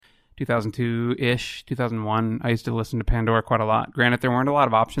2002-ish, 2001. I used to listen to Pandora quite a lot. Granted, there weren't a lot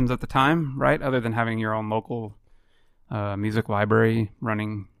of options at the time, right? Other than having your own local music library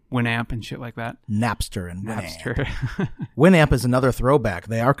running Winamp and shit like that. Napster and Winamp. Napster. Winamp is another throwback.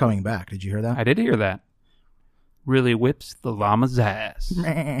 They are coming back. Did you hear that? I did hear that. Really whips the llama's ass.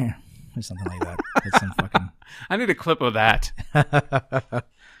 Or something like that. It's some fucking... I need a clip of that.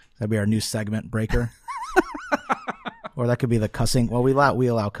 That'd be our new segment breaker. Or that could be the cussing. Well, we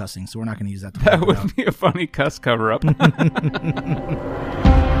allow cussing, so we're not going to use that. That would be a funny cuss cover-up.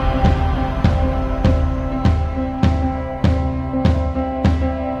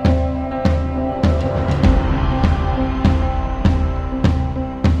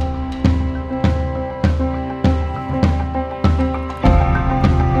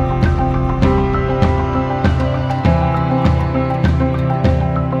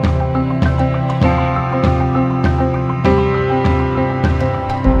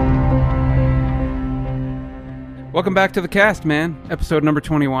 Welcome back to the cast, man. Episode number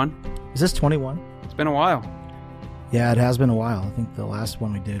 21. Is this 21? It's been a while. Yeah, it has been a while. I think the last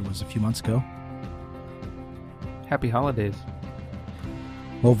one we did was a few months ago. Happy holidays.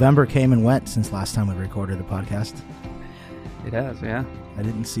 November came and went since last time we recorded a podcast. It has, yeah. I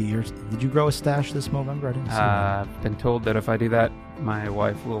didn't see yours. Did you grow a stash this November? I didn't see that. I've been told that if I do that, my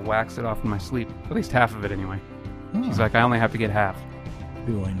wife will wax it off in my sleep. At least half of it, anyway. Oh. She's like, I only have to get half. I'd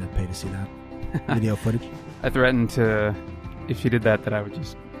be willing to pay to see that. Video footage. I threatened to, if she did that I would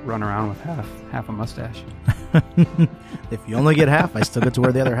just run around with half a mustache. If you only get half, I still get to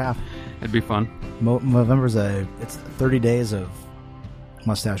wear the other half. It'd be fun. November's it's 30 days of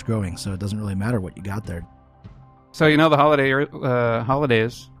mustache growing, so it doesn't really matter what you got there. So the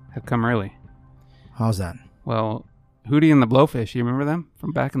holidays have come early. How's that? Well, Hootie and the Blowfish, you remember them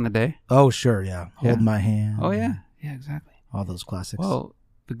from back in the day? Oh, sure, yeah. Hold My Hand. Oh, yeah. Yeah, exactly. All those classics. Well,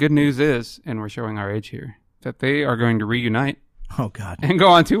 the good news is, and we're showing our age here, that they are going to reunite. Oh, God. And go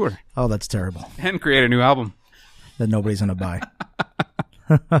on tour. Oh, that's terrible. And create a new album. That nobody's going to buy.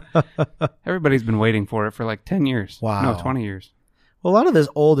 Everybody's been waiting for it for like 10 years. Wow. No, 20 years. Well, a lot of this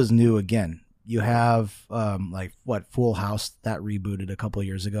old is new again. You have, Full House, that rebooted a couple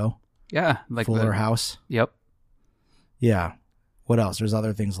years ago. Yeah. Like Fuller House. Yep. Yeah. What else? There's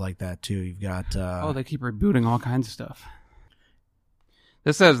other things like that, too. You've got... they keep rebooting all kinds of stuff.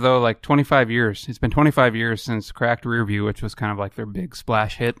 This says, though, like 25 years. It's been 25 years since Cracked Rear View, which was kind of like their big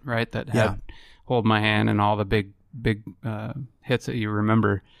splash hit, right? That had Hold My Hand and all the big hits that you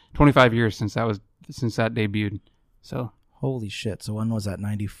remember. 25 years since that debuted. So holy shit. So when was that,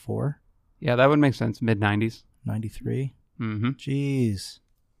 94? Yeah, that would make sense. Mid-90s. 93? Mm-hmm. Jeez.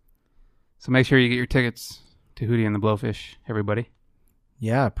 So make sure you get your tickets to Hootie and the Blowfish, everybody.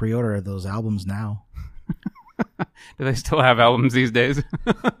 Yeah, pre-order those albums now. Do they still have albums these days?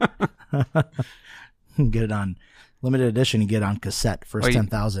 Get it on limited edition. You get it on cassette. First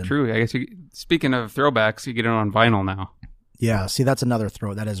 10,000. True. I guess speaking of throwbacks, you get it on vinyl now. Yeah. See, that's another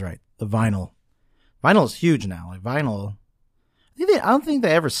throw. That is right. The vinyl. Vinyl is huge now. Like vinyl. I don't think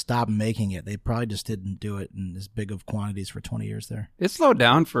they ever stopped making it. They probably just didn't do it in as big of quantities for 20 years there. It slowed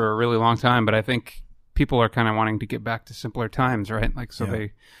down for a really long time, but I think people are kind of wanting to get back to simpler times, right? Like, so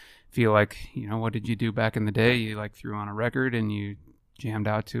they feel like, what did you do back in the day? You like threw on a record and you jammed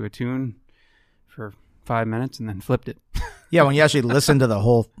out to a tune for 5 minutes and then flipped it. Yeah, when you actually listen to the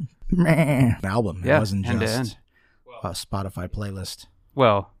whole album, it wasn't end just to end. A Spotify playlist.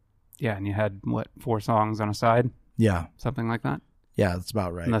 Well, yeah, and you had 4 songs on a side? Yeah, something like that. Yeah, that's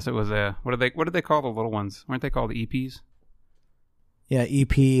about right. Unless it was what did they call the little ones? Weren't they called EPs? Yeah,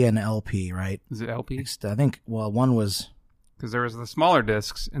 EP and LP, right? Is it LP? I think. Well, one was. Because there was the smaller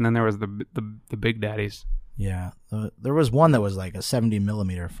discs, and then there was the big daddies. Yeah. There was one that was like a 70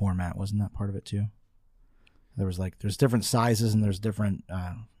 millimeter format. Wasn't that part of it too? There's different sizes and there's different,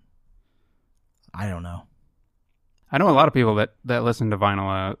 I don't know. I know a lot of people that listen to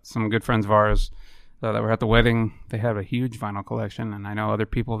vinyl. Some good friends of ours that were at the wedding, they have a huge vinyl collection. And I know other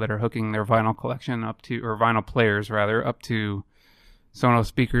people that are hooking their vinyl collection or vinyl players rather, up to Sonos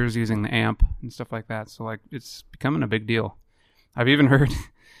speakers using the amp and stuff like that. So it's becoming a big deal. I've even heard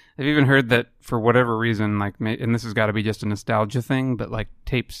that for whatever reason, and this has got to be just a nostalgia thing, but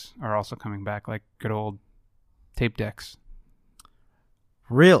tapes are also coming back, like good old tape decks.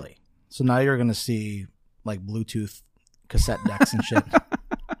 Really? So now you're going to see Bluetooth cassette decks and shit.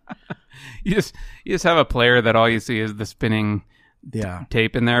 You just have a player that all you see is the spinning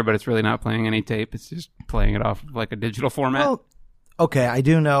tape in there, but it's really not playing any tape. It's just playing it off of a digital format. Well, okay, I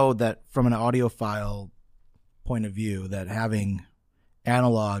do know that from an audiophile point of view that having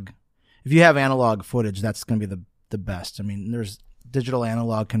if you have analog footage, that's going to be the best. I mean, there's digital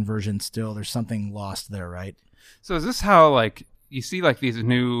analog conversion still, there's something lost there, right? So is this how, like, you see, like, these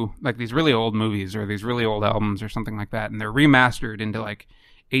really old movies or these really old albums or something like that, and they're remastered into, like,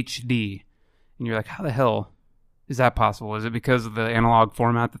 HD, and you're like, how the hell is that possible? Is it because of the analog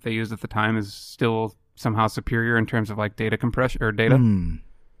format that they used at the time is still somehow superior in terms of, like, data compression or data?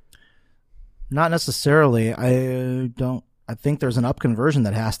 Not necessarily. I think there's an up conversion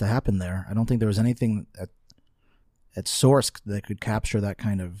that has to happen there. I don't think there was anything at source that could capture that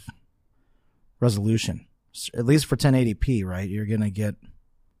kind of resolution, at least for 1080p, right? You're going to get,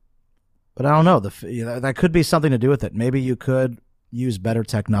 but I don't know. That could be something to do with it. Maybe you could use better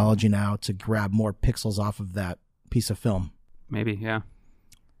technology now to grab more pixels off of that piece of film. Maybe, yeah.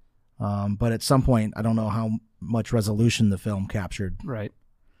 But at some point, I don't know how much resolution the film captured. Right.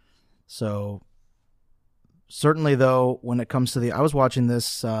 So certainly, though, when it comes to I was watching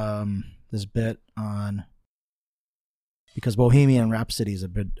this bit on, because Bohemian Rhapsody is a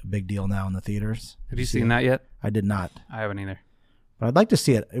big deal now in the theaters. Have you seen that yet? I did not. I haven't either. But I'd like to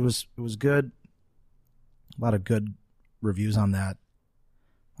see it. It was good. A lot of good reviews on that.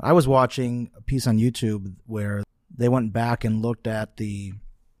 I was watching a piece on YouTube where they went back and looked at the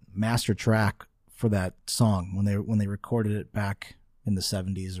master track for that song when they recorded it back in the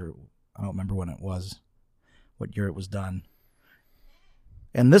 70s, or I don't remember when it was, what year it was done.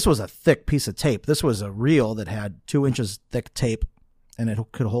 And this was a thick piece of tape. This was a reel that had 2 inches thick tape, and it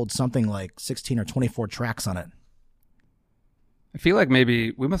could hold something like 16 or 24 tracks on it. I feel like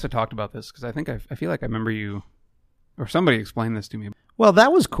maybe we must have talked about this, because I feel like I remember you or somebody explained this to me. Well,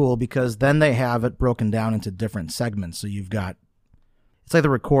 that was cool because then they have it broken down into different segments. So you've got, it's like the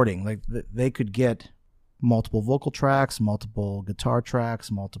recording. Like they could get multiple vocal tracks, multiple guitar tracks,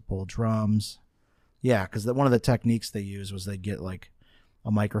 multiple drums. Yeah, because one of the techniques they used was they get like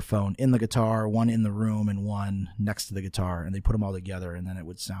a microphone in the guitar, one in the room, and one next to the guitar, and they put them all together, and then it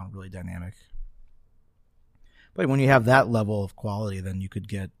would sound really dynamic. But when you have that level of quality, then you could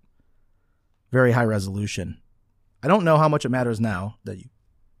get very high resolution. I don't know how much it matters now that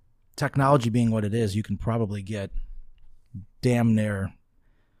technology being what it is, you can probably get damn near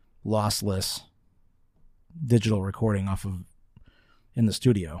lossless digital recording off of in the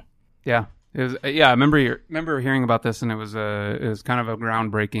studio. Yeah. It was, I remember hearing about this, and it was kind of a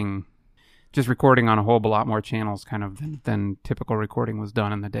groundbreaking, just recording on a whole lot more channels kind of than typical recording was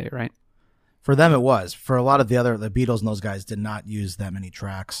done in the day, right? For them, it was. For a lot of the Beatles and those guys did not use that many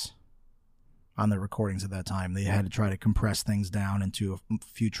tracks on their recordings at that time. They had to try to compress things down into a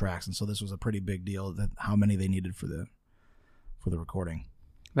few tracks, and so this was a pretty big deal that how many they needed for the recording.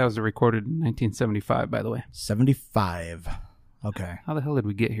 That was recorded in 1975, by the way. 75. Okay. How the hell did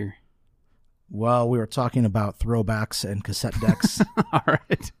we get here? Well, we were talking about throwbacks and cassette decks. All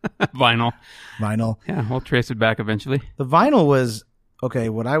right. Vinyl. Yeah, we'll trace it back eventually. The vinyl was, okay,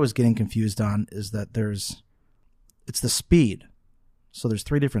 what I was getting confused on is that it's the speed. So there's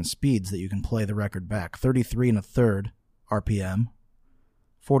 3 different speeds that you can play the record back. 33 1/3 RPM,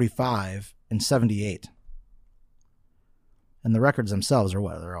 45, and 78. And the records themselves are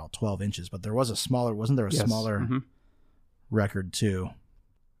what? They're all 12 inches, but there was a smaller, wasn't there a smaller record too?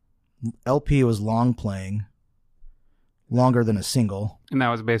 LP was long playing, longer than a single. And that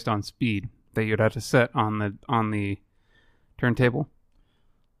was based on speed that you'd have to set on the turntable.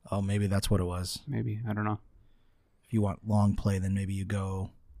 Oh, maybe that's what it was. Maybe, I don't know. If you want long play, then maybe you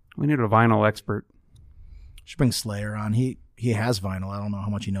go. We need a vinyl expert. Should bring Slayer on. He has vinyl. I don't know how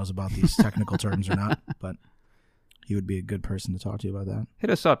much he knows about these technical terms or not, but he would be a good person to talk to you about that.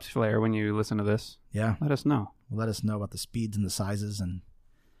 Hit us up, Slayer, when you listen to this. Yeah. Let us know. Let us know about the speeds and the sizes and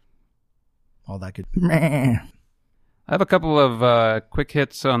all that good. I have a couple of quick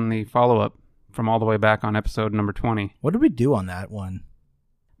hits on the follow-up from all the way back on episode number 20. What did we do on that one?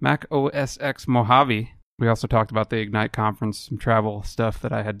 Mac OS X Mojave. We also talked about the Ignite conference, some travel stuff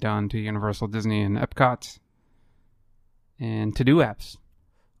that I had done to Universal, Disney, and Epcot, and to-do apps.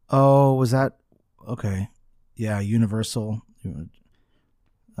 Oh, was that... Okay. Yeah, Universal.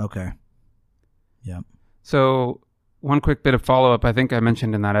 Okay. Yep. So one quick bit of follow-up I think I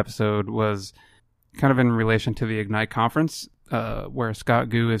mentioned in that episode was kind of in relation to the Ignite conference, where Scott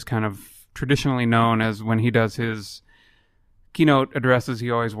Goo is kind of traditionally known as when he does his keynote addresses, he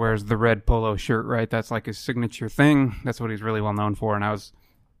always wears the red polo shirt, right? That's like his signature thing. That's what he's really well known for. And I was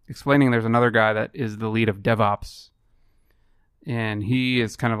explaining there's another guy that is the lead of DevOps, and he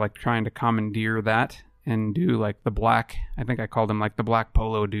is kind of like trying to commandeer that and do like the black, I think I called him like the black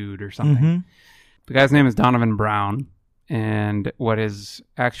polo dude or something. Mm-hmm. The guy's name is Donovan Brown, and what his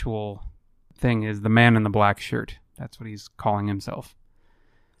actual thing is the man in the black shirt. That's what he's calling himself.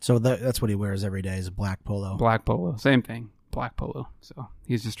 So that's what he wears every day is a black polo. Black polo, same thing. black polo. So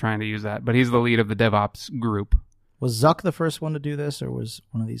he's just trying to use that. But he's the lead of the DevOps group. Was Zuck the first one to do this, or was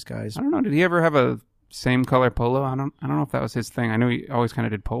one of these guys? I don't know. Did he ever have a same color polo? I don't know if that was his thing. I know he always kind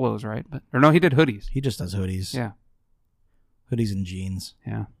of did polos, right? Or no, he did hoodies. He just does hoodies. Yeah. Hoodies and jeans.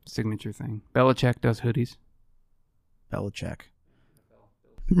 Yeah. Signature thing. Belichick does hoodies. Belichick.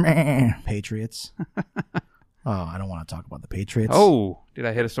 Patriots. Oh, I don't want to talk about the Patriots. Oh, did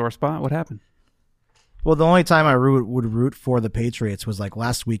I hit a sore spot? What happened? Well, the only time I would root for the Patriots was like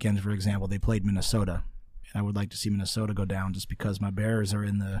last weekend, for example. They played Minnesota. And I would like to see Minnesota go down just because my Bears are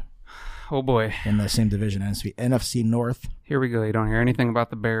in the oh boy in the same division, NFC North. Here we go. You don't hear anything about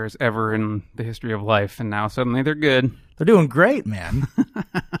the Bears ever in the history of life, and now suddenly they're good. They're doing great, man.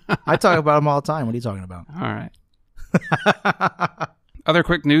 I talk about them all the time. What are you talking about? All right. Other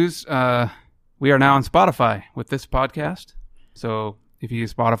quick news. We are now on Spotify with this podcast. So if you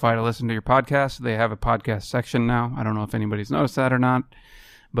use Spotify to listen to your podcast, they have a podcast section now. I don't know if anybody's noticed that or not,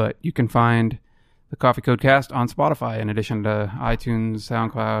 but you can find the Coffee Code Cast on Spotify in addition to iTunes,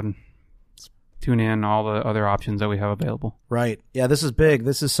 SoundCloud, TuneIn, all the other options that we have available. Right. Yeah, this is big.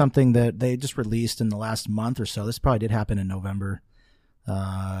 This is something that they just released in the last month or so. This probably did happen in November.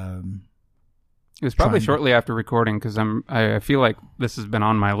 It was probably shortly after recording because I feel like this has been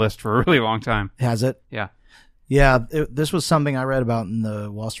on my list for a really long time. Has it? Yeah. Yeah, this was something I read about in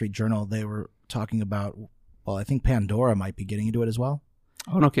the Wall Street Journal. They were talking about, well, I think Pandora might be getting into it as well.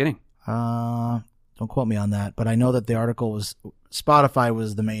 Oh, no kidding. Don't quote me on that, but I know that the article was Spotify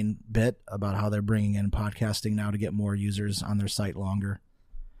was the main bit about how they're bringing in podcasting now to get more users on their site longer.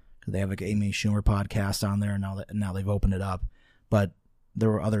 Because they have like Amy Schumer podcast on there, and now they've opened it up. But there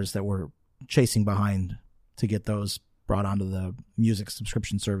were others that were chasing behind to get those brought onto the music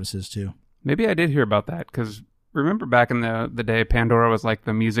subscription services too. Maybe I did hear about that because remember back in the day, Pandora was like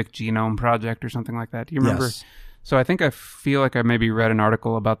the Music Genome Project or something like that. Do you remember? Yes. So I think I feel like I maybe read an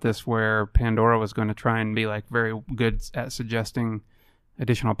article about this where Pandora was going to try and be like very good at suggesting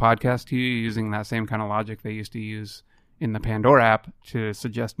additional podcasts to you using that same kind of logic they used to use in the Pandora app to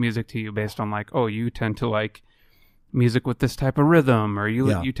suggest music to you based on like, oh, you tend to like music with this type of rhythm, or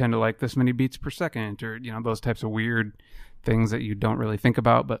you tend to like this many beats per second, or those types of weird things that you don't really think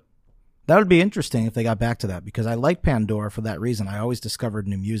about. But that would be interesting if they got back to that, because I like Pandora for that reason. I always discovered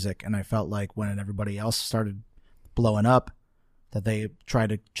new music, and I felt like when everybody else started blowing up that they tried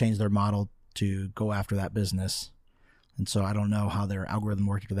to change their model to go after that business. And so I don't know how their algorithm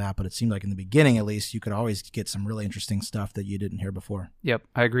worked for that, but it seemed like in the beginning, at least, you could always get some really interesting stuff that you didn't hear before. Yep,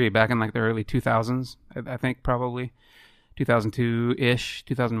 I agree. Back in like the early 2000s, I think probably 2002-ish,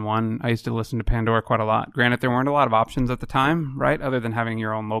 2001, I used to listen to Pandora quite a lot. Granted, there weren't a lot of options at the time, right? Other than having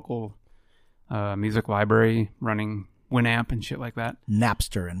your own local music library running Winamp and shit like that.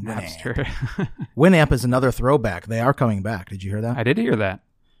 Napster and Napster. Winamp is another throwback. They are coming back. Did you hear that? I did hear that.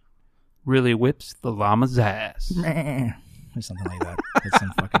 Really whips the llama's ass. Or something like that. It's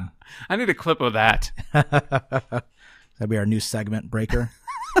some fucking... I need a clip of that. That'd be our new segment breaker.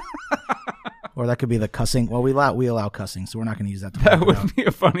 Or that could be the cussing. Well, we allow cussing, so we're not going to use that. That would be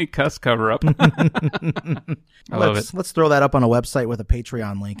a funny cuss cover-up. I love it. Let's throw that up on a website with a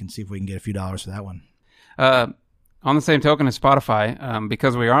Patreon link and see if we can get a few dollars for that one. On the same token as Spotify,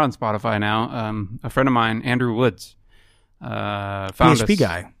 because we are on Spotify now, a friend of mine, Andrew Woods, found PHP us.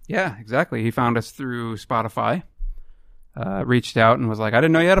 guy. Yeah, exactly. He found us through Spotify, reached out and was like, I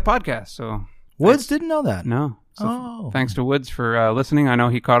didn't know you had a podcast. So Woods didn't know that. No. So thanks to Woods for listening. I know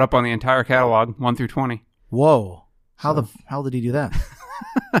he caught up on the entire catalog, 1 through 20. Whoa. How did he do that?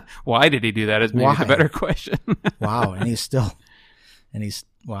 Why did he do that is maybe the better question. Wow. And he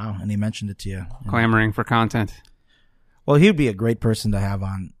mentioned it to you. Clamoring for content. Well, he'd be a great person to have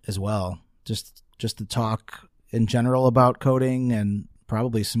on as well. Just to talk in general about coding and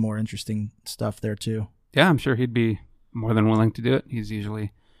probably some more interesting stuff there too. Yeah, I'm sure he'd be more than willing to do it. He's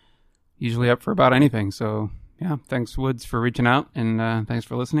usually up for about anything. So yeah, thanks Woods for reaching out, and thanks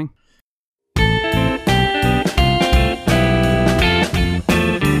for listening.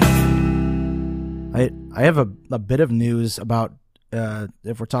 I have a bit of news about,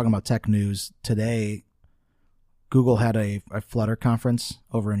 if we're talking about tech news today, Google had a Flutter conference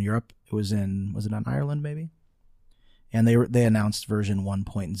over in Europe. Was it in Ireland maybe? And they announced version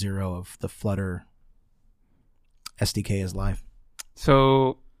 1.0 of the Flutter SDK is live.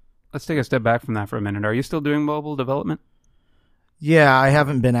 So let's take a step back from that for a minute. Are you still doing mobile development? Yeah, I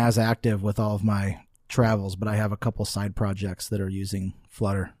haven't been as active with all of my travels, but I have a couple side projects that are using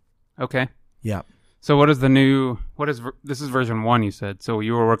Flutter. Okay. Yeah. So this is version 1 you said. So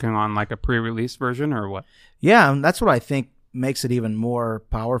you were working on like a pre-release version or what? Yeah, and that's what I think makes it even more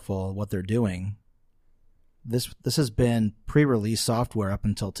powerful, what they're doing. this has been pre-release software up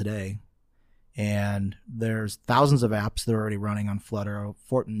until today, and there's thousands of apps that are already running on Flutter.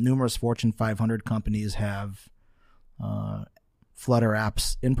 Numerous Fortune 500 companies have Flutter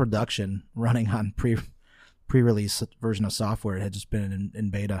apps in production running on pre-release version of software. It had just been in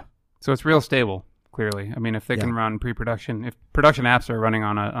beta. So it's real stable, clearly. I mean, if they can run pre-production, if production apps are running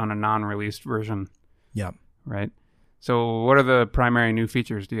on a non-released version. Yeah. Right. So what are the primary new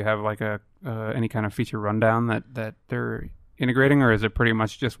features? Do you have like any kind of feature rundown that they're integrating, or is it pretty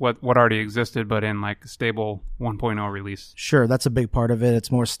much just what already existed but in like stable 1.0 release? Sure, that's a big part of it. It's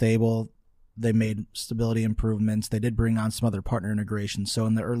more stable. They made stability improvements. They did bring on some other partner integrations. So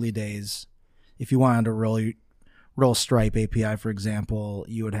in the early days, if you wanted to roll Stripe API, for example,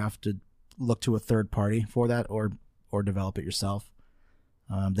 you would have to look to a third party for that or develop it yourself.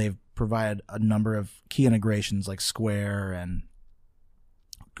 They've provided a number of key integrations like Square and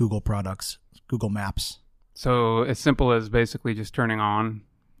Google products, Google Maps. So as simple as basically just turning on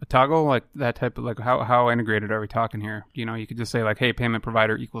a toggle, like that type of, like how integrated are we talking here? You know, you could just say like, hey, payment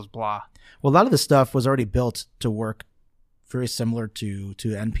provider equals blah. Well, a lot of the stuff was already built to work very similar to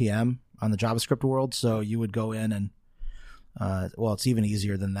NPM on the JavaScript world. So you would go in and, well, it's even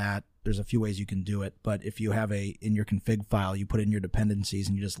easier than that. There's a few ways you can do it, but if you have in your config file, you put in your dependencies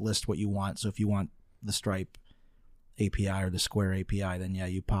and you just list what you want. So if you want the Stripe API or the Square API, then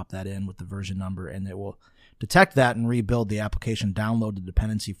you pop that in with the version number and it will detect that and rebuild the application, download the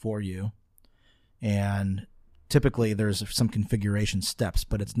dependency for you. And typically there's some configuration steps,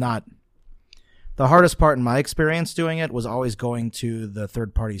 but it's not. The hardest part in my experience doing it was always going to the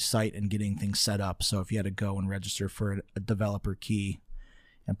third-party site and getting things set up. So if you had to go and register for a developer key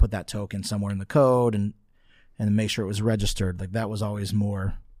and put that token somewhere in the code and make sure it was registered, like that was always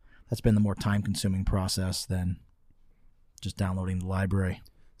that's been the more time-consuming process than just downloading the library.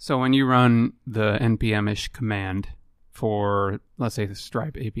 So when you run the npm-ish command for, let's say, the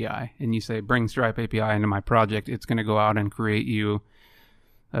Stripe API, and you say, bring Stripe API into my project, it's going to go out and create you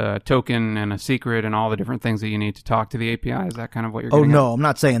a token and a secret and all the different things that you need to talk to the API? Is that kind of what you're getting at? No, I'm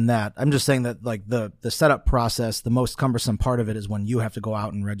not saying that. I'm just saying that like the setup process, the most cumbersome part of it is when you have to go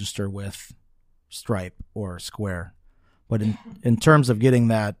out and register with Stripe or Square. But in terms of getting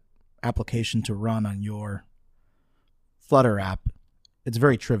that application to run on your Flutter app, it's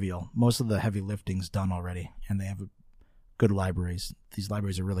very trivial. Most of the heavy lifting's done already, and they have good libraries. These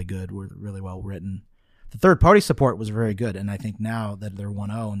libraries are really good. Were really well written. The third-party support was very good, and I think now that they're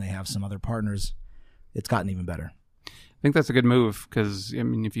 1.0 and they have some other partners, it's gotten even better. I think that's a good move because, I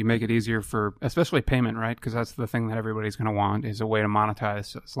mean, if you make it easier for, especially payment, right? Because that's the thing that everybody's going to want is a way to monetize.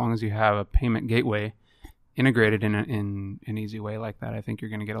 So as long as you have a payment gateway integrated in an easy way like that, I think you're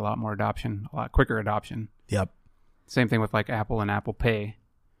going to get a lot more adoption, a lot quicker adoption. Yep. Same thing with like Apple and Apple Pay,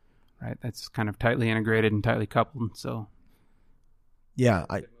 right? That's kind of tightly integrated and tightly coupled. So, yeah,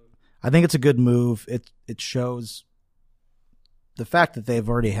 I think it's a good move. It shows the fact that they've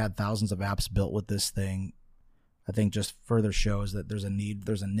already had thousands of apps built with this thing. I think just further shows that there's a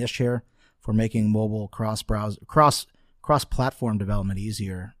niche here for making mobile cross-platform development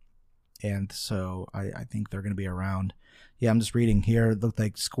easier. And so I think they're going to be around. Yeah, I'm just reading here. It looked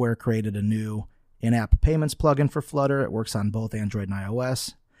like Square created a new in-app payments plugin for Flutter. It works on both Android and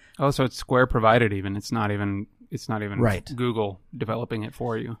iOS. Oh, so it's Square provided even. It's not even right. Google developing it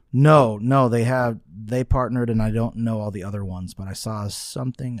for you. No, they partnered, and I don't know all the other ones, but I saw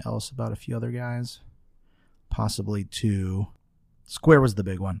something else about a few other guys, possibly two. Square was the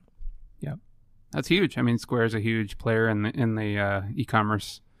big one. Yep, that's huge. I mean, Square is a huge player in the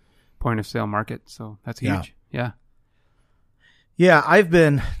e-commerce point of sale market, so that's huge. Yeah. Yeah,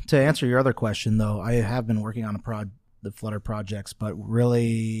 to answer your other question though, I have been working on the Flutter projects, but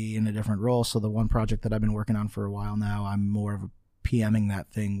really in a different role. So the one project that I've been working on for a while now, I'm more of a PMing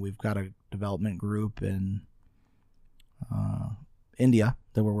that thing. We've got a development group in India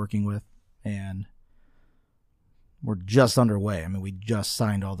that we're working with, and we're just underway. I mean, we just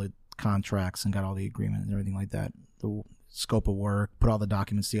signed all the contracts and got all the agreements and everything like that. The scope of work, put all the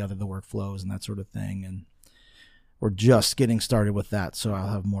documents together, the workflows and that sort of thing. And we're just getting started with that, so I'll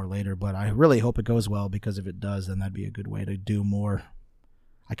have more later. But I really hope it goes well, because if it does, then that'd be a good way to do more.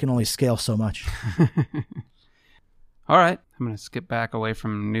 I can only scale so much. All right. I'm going to skip back away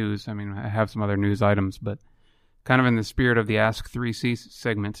from news. I mean, I have some other news items, but kind of in the spirit of the Ask 3C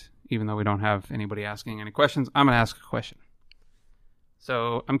segment, even though we don't have anybody asking any questions, I'm going to ask a question.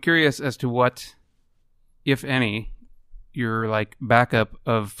 So I'm curious as to what, if any, your like backup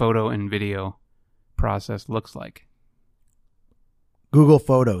of photo and video process looks like. Google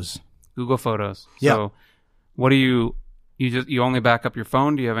Photos. Google Photos. Yeah. So what do you You only back up your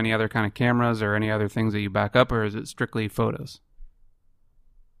phone? Do you have any other kind of cameras or any other things that you back up, or is it strictly photos?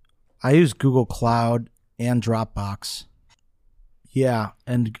 I use Google Cloud and Dropbox. Yeah,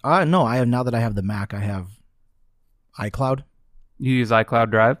 and no, I have, now that I have the Mac, I have iCloud. You use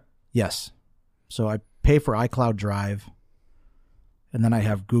iCloud Drive? Yes. So I pay for iCloud Drive, and then I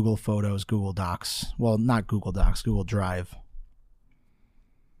have Google Photos, Google Docs. Well, not Google Docs, Google Drive.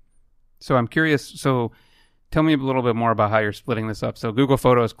 So I'm curious. So tell me a little bit more about how you're splitting this up. So Google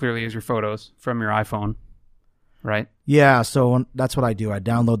Photos clearly is your photos from your iPhone, right? Yeah, so that's what I do. I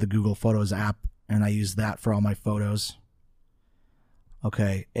download the Google Photos app, and I use that for all my photos.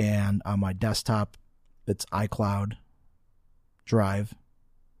 Okay, and on my desktop, it's iCloud Drive.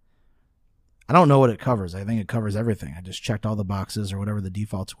 I don't know what it covers. I think it covers everything. I just checked all the boxes or whatever the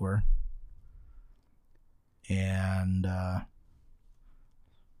defaults were. And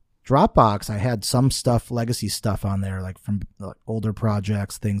Dropbox, I had some stuff, legacy stuff on there, like from older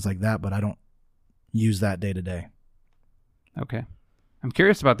projects, things like that, but I don't use that day to day. Okay. I'm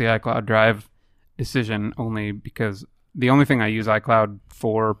curious about the iCloud Drive decision only because the only thing I use iCloud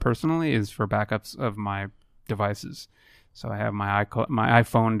for personally is for backups of my devices. So I have my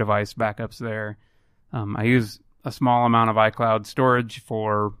iPhone device backups there. I use a small amount of iCloud storage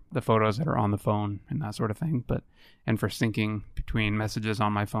for the photos that are on the phone and that sort of thing, and for syncing between messages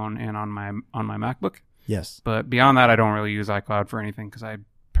on my phone and on my MacBook. Yes. But beyond that, I don't really use iCloud for anything because I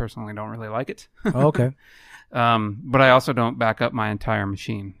personally don't really like it. Oh, okay. But I also don't back up my entire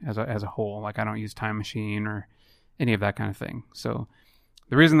machine as a whole. Like I don't use Time Machine or any of that kind of thing. So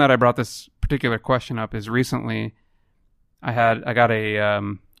the reason that I brought this particular question up is recently I got a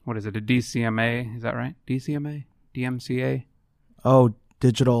what is it, a DCMA? Is that right? DMCA? Oh,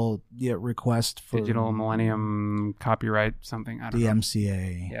 digital request for Digital Millennium Copyright something. I don't know.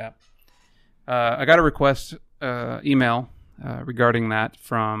 DMCA. Yeah. I got a request email regarding that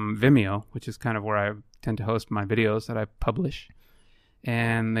from Vimeo, which is kind of where I tend to host my videos that I publish,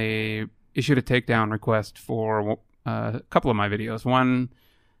 and they issued a takedown request for a couple of my videos. One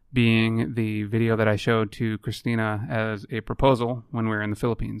being the video that I showed to Christina as a proposal when we were in the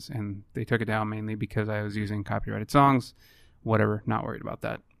Philippines, and they took it down mainly because I was using copyrighted songs. Whatever, not worried about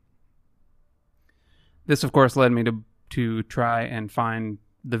that. This, of course, led me to try and find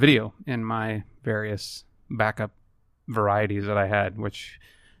the video in my various backup varieties that I had, which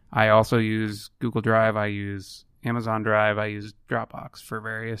I also use Google Drive, I use Amazon Drive, I use Dropbox for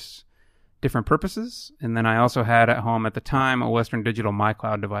various different purposes. And then I also had at home at the time a Western Digital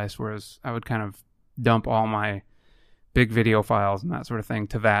MyCloud device, whereas I would kind of dump all my big video files and that sort of thing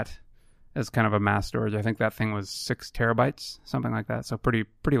to that as kind of a mass storage. I think that thing was 6 terabytes, something like that. So pretty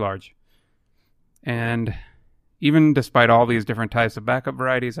large. And even despite all these different types of backup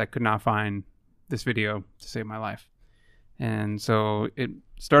varieties, I could not find this video to save my life. And so it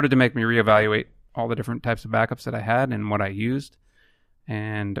started to make me reevaluate all the different types of backups that I had and what I used.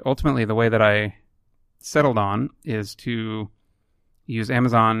 And ultimately, the way that I settled on is to use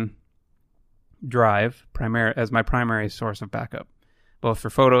Amazon Drive as my primary source of backup, both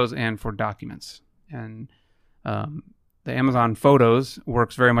for photos and for documents. And the Amazon Photos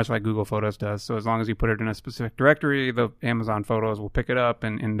works very much like Google Photos does. So as long as you put it in a specific directory, the Amazon Photos will pick it up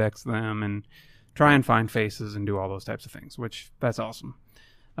and index them and try and find faces and do all those types of things, which that's awesome.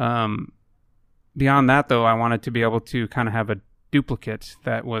 Beyond that, though, I wanted to be able to kind of have a duplicate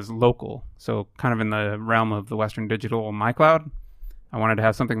that was local. So kind of in the realm of the Western Digital MyCloud, I wanted to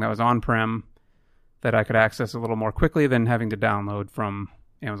have something that was on-prem that I could access a little more quickly than having to download from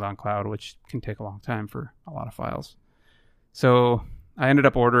Amazon Cloud, which can take a long time for a lot of files. So I ended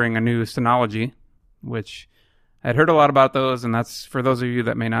up ordering a new Synology, which I'd heard a lot about those, and that's, for those of you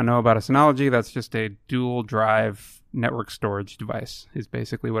that may not know about a Synology, that's just a dual drive network storage device is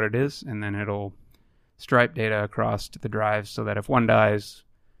basically what it is, and then it'll stripe data across to the drives so that if one dies,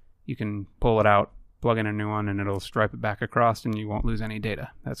 you can pull it out, plug in a new one, and it'll stripe it back across, and you won't lose any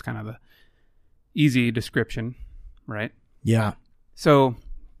data. That's kind of the easy description, right? Yeah. So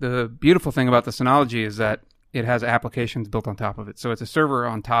the beautiful thing about the Synology is that it has applications built on top of it. So it's a server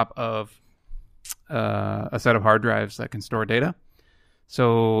on top of a set of hard drives that can store data.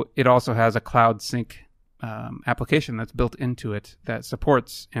 So it also has a cloud sync application that's built into it that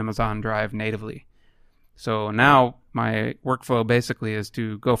supports Amazon Drive natively. So now my workflow basically is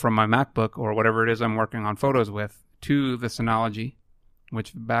to go from my MacBook or whatever it is I'm working on photos with to the Synology,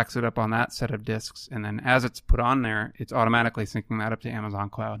 which backs it up on that set of disks. And then as it's put on there, it's automatically syncing that up to Amazon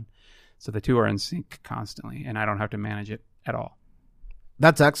Cloud. So the two are in sync constantly, and I don't have to manage it at all.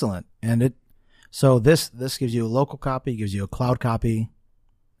 That's excellent. And so this gives you a local copy, gives you a cloud copy,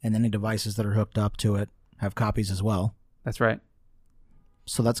 and any devices that are hooked up to it have copies as well. That's right.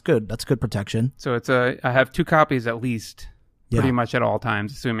 So that's good. That's good protection. So I have 2 copies at least, pretty Yeah. much at all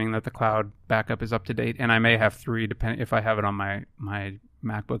times, assuming that the cloud backup is up to date, and I may have 3 depending if I have it on my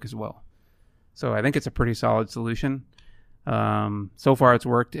MacBook as well. So I think it's a pretty solid solution. So far it's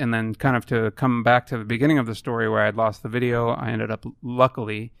worked. And then kind of to come back to the beginning of the story where I'd lost the video, I ended up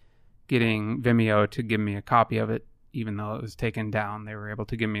luckily getting Vimeo to give me a copy of it, even though it was taken down. They were able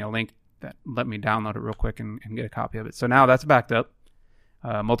to give me a link that let me download it real quick and get a copy of it. So now that's backed up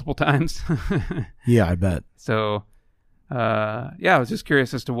multiple times. Yeah, I bet. So I was just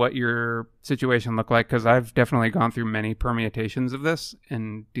curious as to what your situation looked like, because I've definitely gone through many permutations of this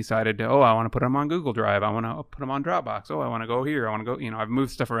and decided to, I want to put them on Google Drive. I want to put them on Dropbox. I want to go here. I want to go, I've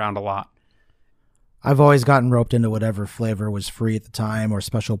moved stuff around a lot. I've always gotten roped into whatever flavor was free at the time or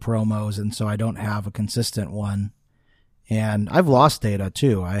special promos, and so I don't have a consistent one. And I've lost data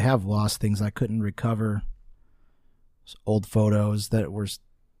too. I have lost things I couldn't recover, old photos that were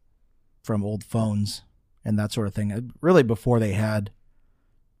from old phones and that sort of thing. Really before they had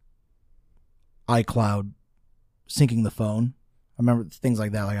iCloud syncing the phone. I remember things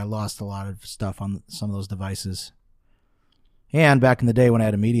like that. Like I lost a lot of stuff on some of those devices. And back in the day when I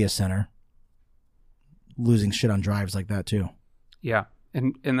had a media center, losing shit on drives like that too. Yeah.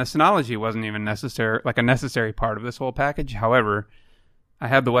 And the Synology wasn't even a necessary part of this whole package. However, I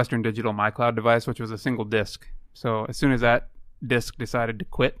had the Western Digital MyCloud device, which was a single disk. So as soon as that disk decided to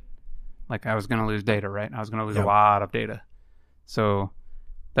quit, like I was going to lose data, right? I was going to lose a lot of data. So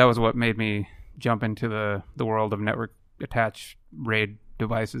that was what made me jump into the world of network attached RAID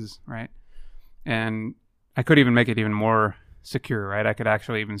devices, right? And I could even make it even more secure, right? I could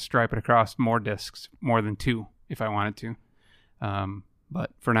actually even stripe it across more disks, more than 2 if I wanted to.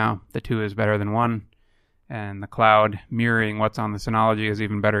 But for now, the 2 is better than 1. And the cloud mirroring what's on the Synology is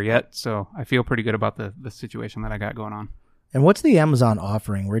even better yet. So I feel pretty good about the situation that I got going on. And what's the Amazon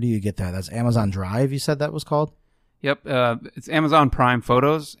offering? Where do you get that? That's Amazon Drive, you said that was called? Yep. It's Amazon Prime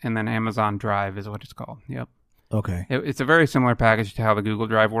Photos, and then Amazon Drive is what it's called. Yep. Okay. It's a very similar package to how the Google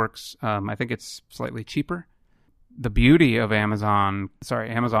Drive works. I think it's slightly cheaper. The beauty of Amazon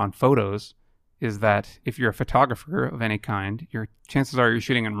Photos is that if you're a photographer of any kind, your chances are you're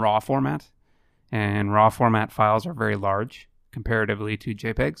shooting in RAW format, and RAW format files are very large comparatively to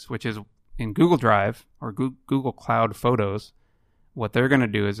JPEGs, which is in Google Drive or Google Cloud Photos. What they're going to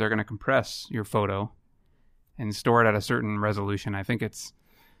do is they're going to compress your photo and store it at a certain resolution. I think it's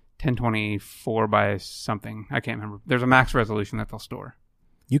 1024 by something. I can't remember. There's a max resolution that they'll store.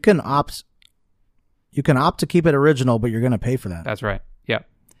 You can opt to keep it original, but you're going to pay for that. That's right. Yep.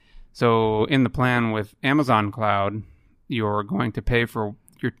 So in the plan with Amazon Cloud, you're going to pay for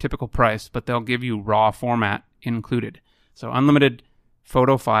your typical price, but they'll give you RAW format included. So unlimited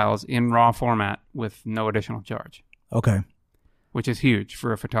photo files in RAW format with no additional charge. Okay. Which is huge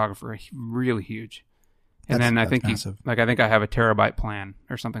for a photographer, really huge. And That's then I think I have a terabyte plan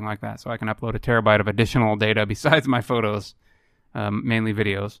or something like that, so I can upload a terabyte of additional data besides my photos, mainly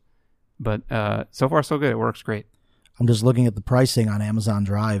videos. But so far so good. It works great. I'm just looking at the pricing on Amazon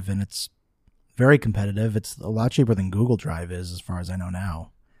Drive, and it's very competitive. It's a lot cheaper than Google Drive is, as far as I know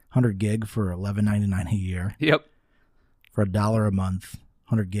now. 100 gig for $11.99 a year. Yep. For $1 a month,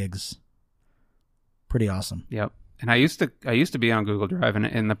 100 gigs. Pretty awesome. Yep. And I used to be on Google Drive,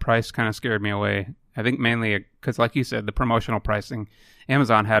 and the price kind of scared me away. I think mainly because, like you said, the promotional pricing.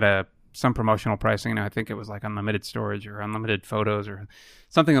 Amazon had some promotional pricing, and I think it was like unlimited storage or unlimited photos or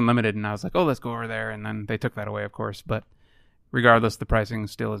something unlimited. And I was like, oh, let's go over there. And then they took that away, of course. But regardless, the pricing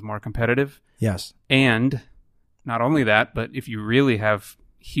still is more competitive. Yes. And not only that, but if you really have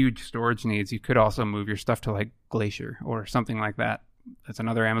huge storage needs, you could also move your stuff to like Glacier or something like that. That's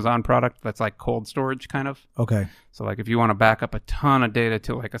another Amazon product that's like cold storage kind of. Okay. So like if you want to back up a ton of data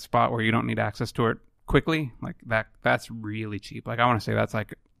to like a spot where you don't need access to it quickly, like that's really cheap. Like I want to say that's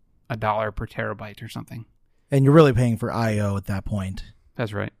like $1 per terabyte or something. And you're really paying for I/O at that point.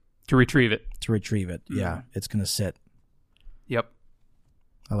 That's right. To retrieve it. Mm-hmm. Yeah. It's going to sit. Yep.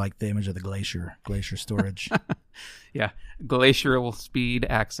 I like the image of the Glacier storage. Yeah. Glacial speed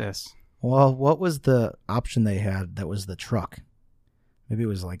access. Well, what was the option they had that was the truck? Maybe it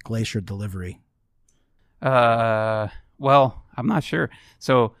was like Glacier delivery. Well, I'm not sure.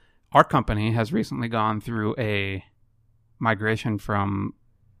 So our company has recently gone through a migration from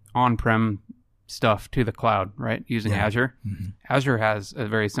on-prem stuff to the cloud, right? Using Azure. Mm-hmm. Azure has a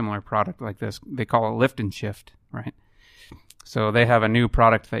very similar product like this. They call it lift and shift, right? So they have a new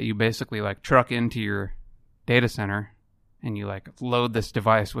product that you basically like truck into your data center and you like load this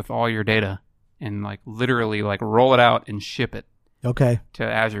device with all your data and like literally like roll it out and ship it. Okay. To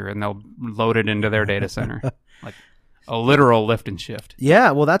Azure, and they'll load it into their data center. Like, a literal lift and shift.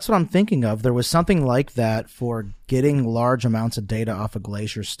 Yeah, well, that's what I'm thinking of. There was something like that for getting large amounts of data off of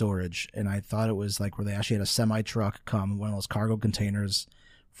Glacier storage, and I thought it was like where they actually had a semi-truck come, one of those cargo containers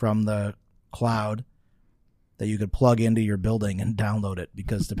from the cloud that you could plug into your building and download it,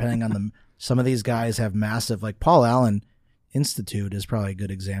 because depending on the some of these guys have massive, like Paul Allen Institute is probably a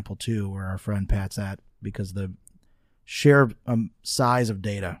good example too, where our friend Pat's at, because the sheer size of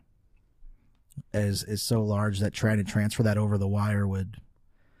data is so large that trying to transfer that over the wire would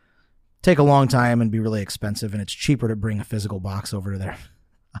take a long time and be really expensive, and it's cheaper to bring a physical box over to there,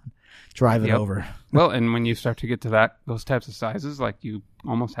 drive it over. Well, and when you start to get to those types of sizes, like, you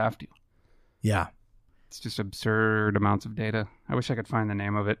almost have to. Yeah. It's just absurd amounts of data. I wish I could find the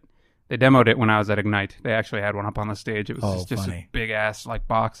name of it. They demoed it when I was at Ignite. They actually had one up on the stage. It was just a big ass like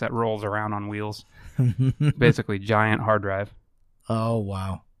box that rolls around on wheels. Basically giant hard drive. Oh,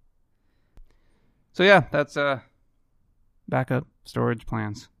 wow. So yeah, that's backup storage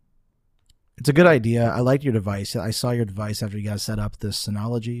plans. It's a good idea. I liked your device. I saw your device after you guys set up this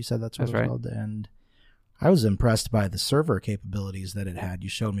Synology. You said that's what it's called. And I was impressed by the server capabilities that it had. You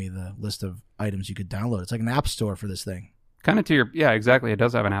showed me the list of items you could download. It's like an app store for this thing. Kind of yeah, exactly. It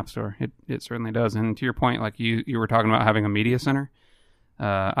does have an app store. It certainly does. And to your point, like you were talking about having a media center.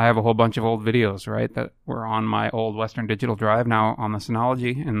 I have a whole bunch of old videos, right, that were on my old Western Digital drive now on the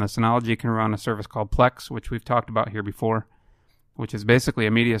Synology. And the Synology can run a service called Plex, which we've talked about here before, which is basically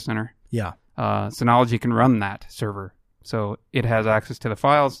a media center. Yeah. Synology can run that server. So it has access to the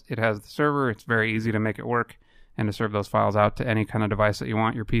files. It has the server. It's very easy to make it work and to serve those files out to any kind of device that you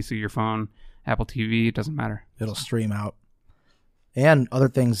want, your PC, your phone, Apple TV, it doesn't matter. It'll stream out. And other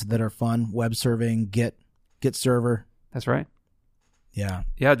things that are fun, web serving, Git server. That's right. Yeah.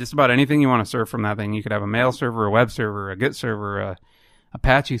 Yeah, just about anything you want to serve from that thing. You could have a mail server, a web server, a Git server, a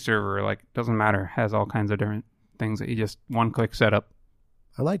Apache server. Like, doesn't matter. Has all kinds of different things that you just one-click set up.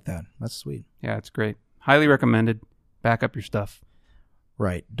 I like that. That's sweet. Yeah, it's great. Highly recommended. Back up your stuff.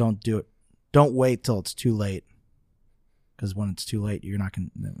 Right. Don't do it. Don't wait till it's too late. Because when it's too late, you're not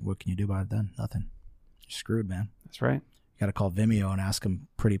going to... What can you do about it then? Nothing. You're screwed, man. That's right. Got to call Vimeo and ask them,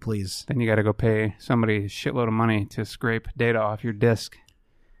 pretty please. Then you got to go pay somebody a shitload of money to scrape data off your disk.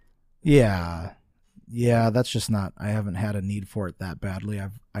 Yeah. Yeah, that's just not... I haven't had a need for it that badly.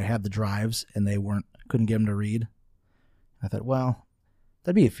 I had the drives, and they couldn't get them to read. I thought, well,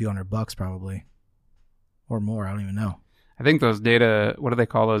 that'd be a few $100 probably. Or more, I don't even know. I think those data... What do they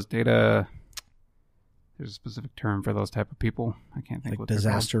call those data... There's a specific term for those type of people. I can't think like what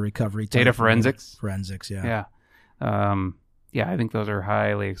disaster recovery. Data forensics. Forensics, yeah. Yeah. Yeah, I think those are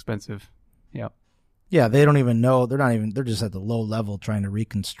highly expensive. Yep. Yeah, they don't even know. They're just at the low level trying to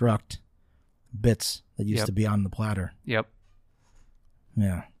reconstruct bits that used to be on the platter. Yep.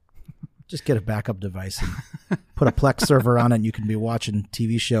 Yeah. Just get a backup device and put a Plex server on it, and you can be watching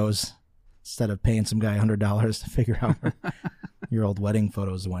TV shows instead of paying some guy $100 to figure out where your old wedding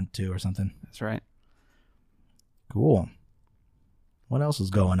photos went to or something. That's right. Cool. What else is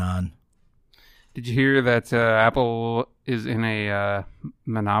going on? Did you hear that Apple is in a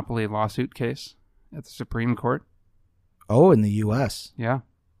monopoly lawsuit case at the Supreme Court? Oh, in the U.S.? Yeah.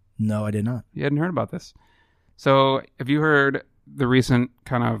 No, I did not. You hadn't heard about this. So have you heard the recent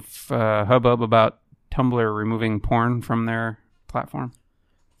kind of hubbub about Tumblr removing porn from their platform?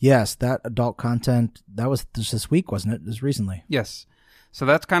 Yes, that adult content, that was just this week, wasn't it? Just recently. Yes. So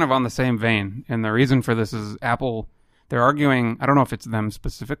that's kind of on the same vein. And the reason for this is Apple, they're arguing, I don't know if it's them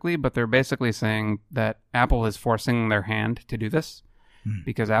specifically, but they're basically saying that Apple is forcing their hand to do this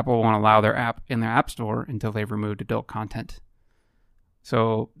because Apple won't allow their app in their app store until they've removed adult content.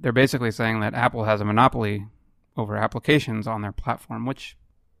 So they're basically saying that Apple has a monopoly over applications on their platform, which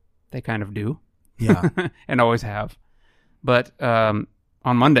they kind of do. Yeah. And always have. But on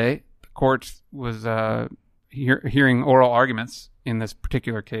Monday, the court was hearing oral arguments in this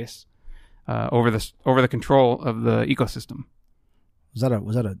particular case over the control of the ecosystem. Was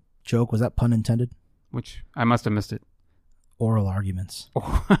that a joke? Was that pun intended? Which I must have missed it. Oral arguments.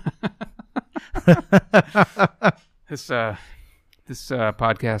 Oh. This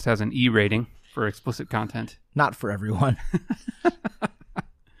podcast has an E rating for explicit content. Not for everyone.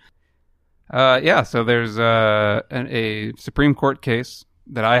 Yeah, so there's a Supreme Court case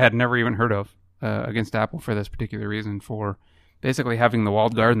that I had never even heard of against Apple for this particular reason, for basically having the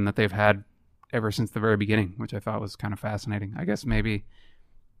walled garden that they've had ever since the very beginning, which I thought was kind of fascinating. I guess maybe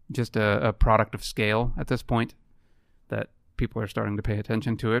just a product of scale at this point, that people are starting to pay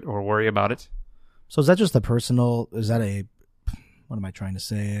attention to it or worry about it. So is that just what am I trying to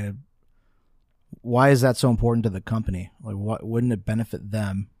say? Why is that so important to the company? Like, wouldn't it benefit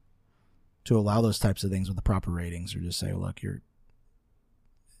them to allow those types of things with the proper ratings, or just say, look, you're.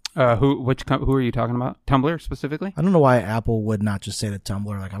 Who are you talking about? Tumblr specifically? I don't know why Apple would not just say to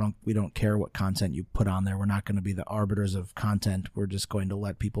Tumblr, like, we don't care what content you put on there. We're not going to be the arbiters of content. We're just going to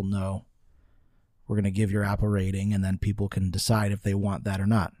let people know. We're going to give your app a rating, and then people can decide if they want that or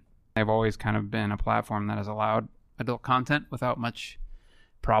not. They've always kind of been a platform that has allowed adult content without much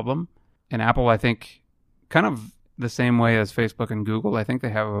problem. And Apple, I think, kind of the same way as Facebook and Google, I think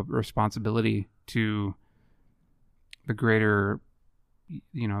they have a responsibility to the greater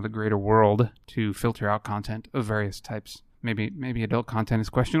world to filter out content of various types. Maybe adult content is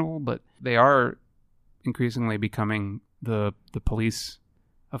questionable, but they are increasingly becoming the police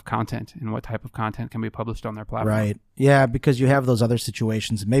of content and what type of content can be published on their platform. Right. Yeah, because you have those other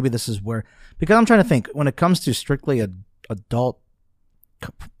situations. Maybe this is where, because I'm trying to think, when it comes to strictly adult,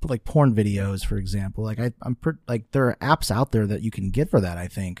 like porn videos, for example, like there are apps out there that you can get for that, I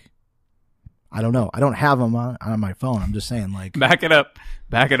think. I don't know. I don't have them on my phone. I'm just saying, like. Back it up.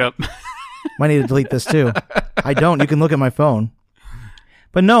 Might need to delete this too. I don't. You can look at my phone.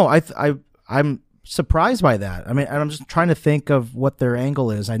 But no, I'm surprised by that. I mean, I'm just trying to think of what their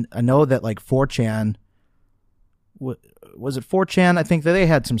angle is. I know that like 4chan, was it 4chan? I think that they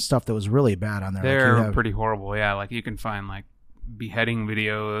had some stuff that was really bad on there. They're pretty horrible. Yeah, like you can find like beheading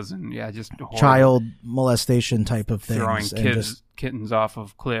videos and just horrible. Child molestation type of things. Throwing kittens off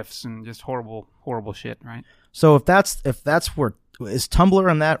of cliffs and just horrible shit, right? So if that's where, is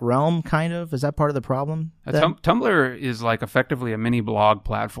Tumblr in that realm, kind of? Is that part of the problem? Tumblr is like effectively a mini blog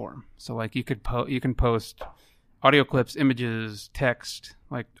platform. So like you can post audio clips, images, text,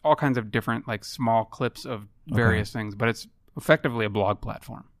 like all kinds of different like small clips of various things, but it's effectively a blog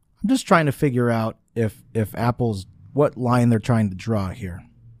platform. I'm just trying to figure out if Apple's, what line they're trying to draw here.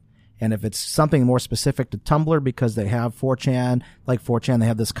 And if it's something more specific to Tumblr because they have 4chan, like 4chan, they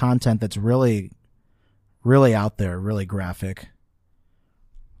have this content that's really, really out there, really graphic.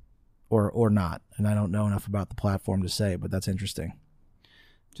 Or not. And I don't know enough about the platform to say, but that's interesting.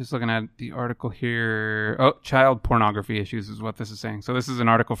 Just looking at the article here. Oh, child pornography issues is what this is saying. So this is an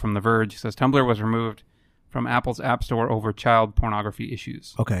article from The Verge. It says Tumblr was removed from Apple's App Store over child pornography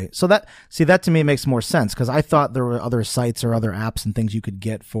issues. Okay. So that to me makes more sense, because I thought there were other sites or other apps and things you could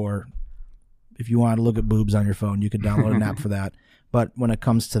get for, if you wanted to look at boobs on your phone, you could download an app for that. But when it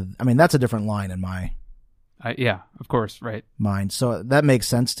comes to, I mean, that's a different line in my yeah, of course, right. mind. So that makes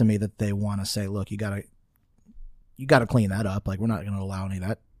sense to me that they want to say, look, you gotta clean that up. Like, we're not going to allow any of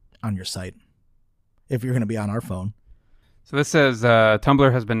that on your site if you're going to be on our phone. So this says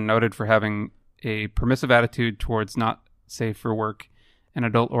Tumblr has been noted for having a permissive attitude towards not safe for work and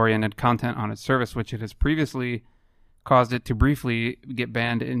adult-oriented content on its service, which it has previously caused it to briefly get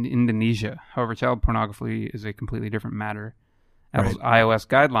banned in Indonesia. However, child pornography is a completely different matter. Apple's iOS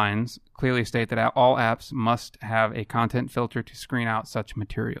guidelines clearly state that all apps must have a content filter to screen out such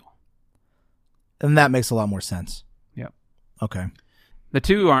material. And that makes a lot more sense. Yep. Okay. The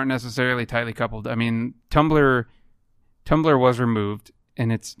two aren't necessarily tightly coupled. I mean, Tumblr was removed,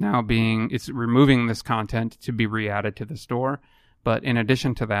 and it's removing this content to be re-added to the store. But in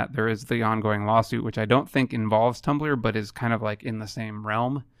addition to that, there is the ongoing lawsuit, which I don't think involves Tumblr, but is kind of like in the same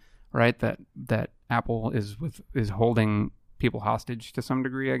realm, right? That Apple is holding people hostage to some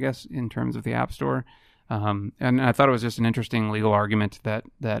degree, I guess, in terms of the App Store. And I thought it was just an interesting legal argument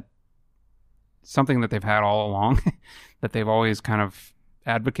that something that they've had all along, that they've always kind of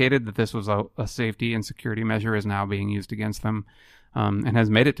advocated, that this was a safety and security measure, is now being used against them, and has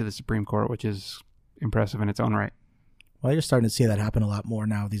made it to the Supreme Court, which is impressive in its own right. Well, you're starting to see that happen a lot more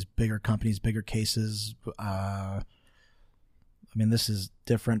now. These bigger companies, bigger cases. I mean, this is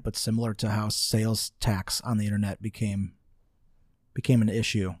different, but similar to how sales tax on the internet became an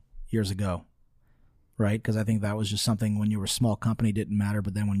issue years ago, right? Because I think that was just something when you were a small company didn't matter,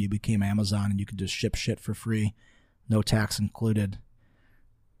 but then when you became Amazon and you could just ship shit for free, no tax included,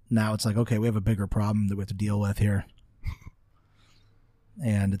 now it's like, okay, we have a bigger problem that we have to deal with here.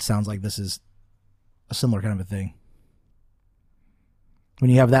 And it sounds like this is a similar kind of a thing. When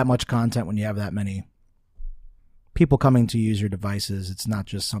you have that much content, when you have that many people coming to use your devices, it's not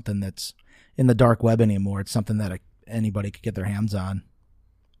just something that's in the dark web anymore. It's something that anybody could get their hands on.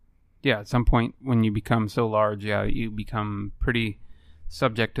 Yeah, at some point when you become so large, you become pretty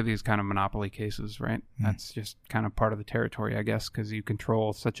subject to these kind of monopoly cases, right? That's just kind of part of the territory, I guess, because you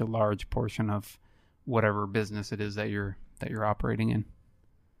control such a large portion of whatever business it is that you're operating in.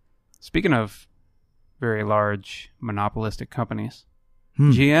 Speaking of very large monopolistic companies,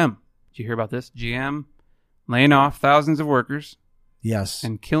 GM. Did you hear about this? GM laying off thousands of workers. Yes.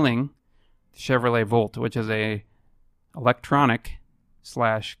 And killing Chevrolet Volt, which is a electronic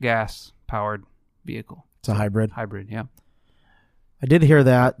 / gas powered vehicle. It's a hybrid. Hybrid, yeah. I did hear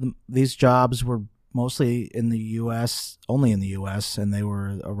that these jobs were mostly in the U.S., only in the U.S., and they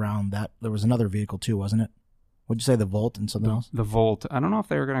were around that. There was another vehicle too, wasn't it? Would you say the Volt and something else? The Volt. I don't know if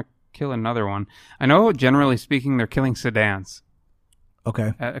they were going to kill another one. I know, generally speaking, they're killing sedans.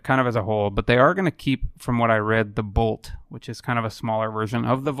 Okay. Kind of as a whole, but they are going to keep, from what I read, the Bolt, which is kind of a smaller version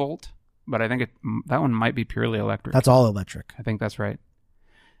of the Volt, but I think that one might be purely electric. That's all electric. I think that's right.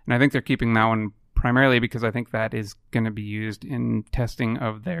 And I think they're keeping that one primarily because I think that is going to be used in testing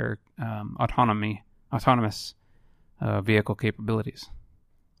of their autonomous vehicle capabilities.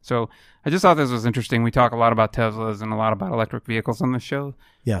 So I just thought this was interesting. We talk a lot about Teslas and a lot about electric vehicles on this show.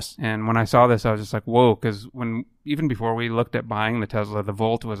 Yes. And when I saw this, I was just like, whoa, because even before we looked at buying the Tesla, the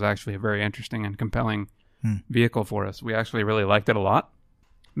Volt was actually a very interesting and compelling vehicle for us. We actually really liked it a lot.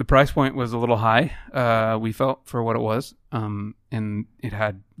 The price point was a little high, we felt, for what it was. And it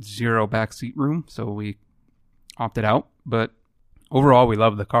had 0 backseat room, so we opted out. But overall, we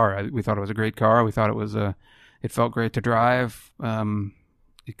loved the car. We thought it was a great car. We thought it felt great to drive.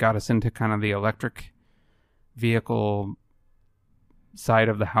 It got us into kind of the electric vehicle side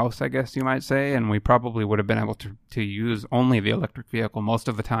of the house, I guess you might say, and we probably would have been able to use only the electric vehicle most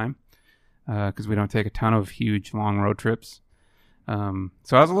of the time because we don't take a ton of huge, long road trips.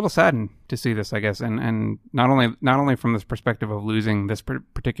 So I was a little saddened to see this, I guess, and not only from this perspective of losing this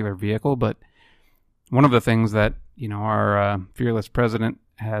particular vehicle, but one of the things that, you know, our fearless president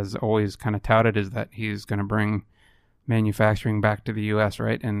has always kind of touted is that he's going to bring manufacturing back to the U.S.,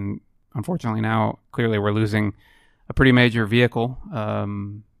 right? And unfortunately now, clearly we're losing a pretty major vehicle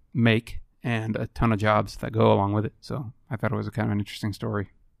make and a ton of jobs that go along with it. So I thought it was a kind of an interesting story.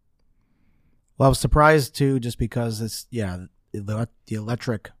 Well, I was surprised too, just because the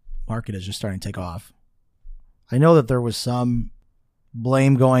electric market is just starting to take off. I know that there was some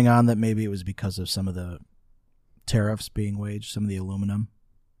blame going on that maybe it was because of some of the tariffs being waged, some of the aluminum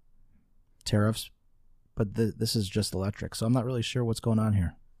tariffs. But this is just electric, so I'm not really sure what's going on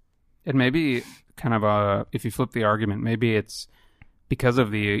here. It may be kind of if you flip the argument, maybe it's because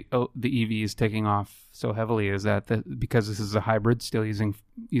of the EVs taking off so heavily. Is that because this is a hybrid, still using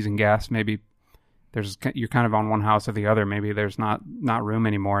gas? Maybe you're kind of on one house or the other. Maybe there's not room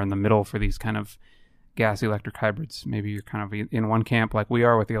anymore in the middle for these kind of gas electric hybrids. Maybe you're kind of in one camp like we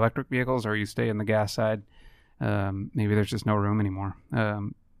are with the electric vehicles, or you stay in the gas side. Maybe there's just no room anymore.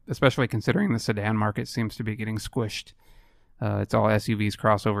 Especially considering the sedan market seems to be getting squished. It's all SUVs,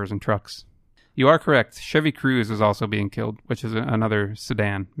 crossovers, and trucks. You are correct. Chevy Cruze is also being killed, which is another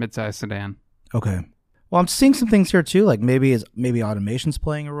sedan, midsize sedan. Okay. Well, I'm seeing some things here too, like maybe automation's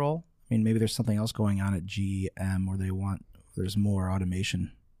playing a role. I mean, maybe there's something else going on at GM where there's more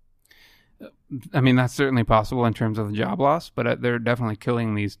automation. I mean, that's certainly possible in terms of the job loss, but they're definitely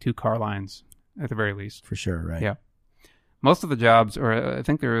killing these 2 car lines at the very least. For sure, right? Yeah. Most of the jobs, or I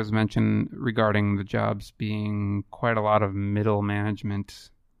think there was mention regarding the jobs being quite a lot of middle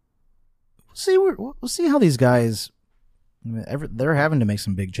management. We'll see how these guys. They're having to make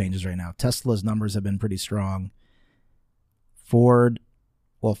some big changes right now. Tesla's numbers have been pretty strong. Ford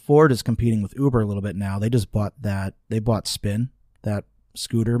is competing with Uber a little bit now. They just bought that. They bought Spin, that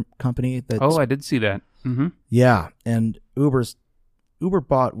scooter company. I did see that. Mm-hmm. Yeah, and Uber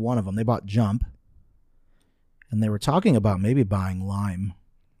bought one of them. They bought Jump. And they were talking about maybe buying Lime.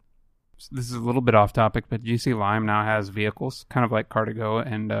 This is a little bit off topic, but do you see Lime now has vehicles, kind of like Car2Go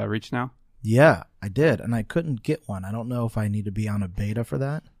and Reach Now? Yeah, I did, and I couldn't get one. I don't know if I need to be on a beta for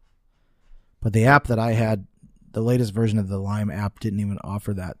that. But the app that I had, the latest version of the Lime app didn't even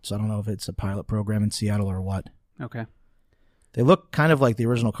offer that. So I don't know if it's a pilot program in Seattle or what. Okay. They look kind of like the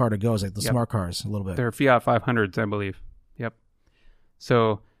original Car2Go's, like the smart cars a little bit. They're Fiat 500s, I believe. Yep.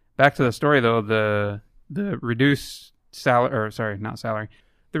 So back to the story, though, the reduced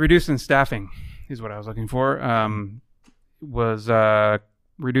the reduced in staffing is what I was looking for, was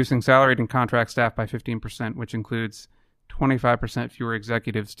reducing salaried and contract staff by 15%, which includes 25% fewer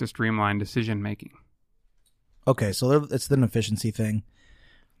executives to streamline decision making. Okay, so it's an efficiency thing.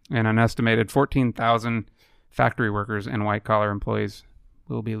 And an estimated 14,000 factory workers and white collar employees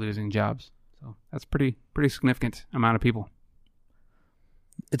will be losing jobs. So that's pretty significant amount of people.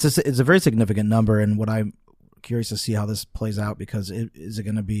 It's a very significant number, and what I'm curious to see how this plays out, because is it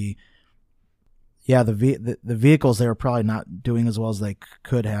going to be, the vehicles, they were probably not doing as well as they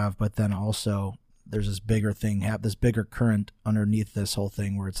could have, but then also there's this bigger thing, this bigger current underneath this whole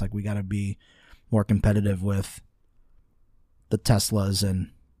thing where it's like we got to be more competitive with the Teslas,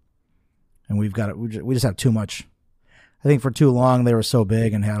 and we just have too much. I think for too long they were so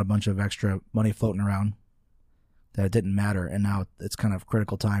big and had a bunch of extra money floating around. that it didn't matter. And now it's kind of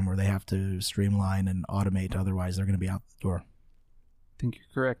critical time where they have to streamline and automate. Otherwise, they're going to be out the door. I think you're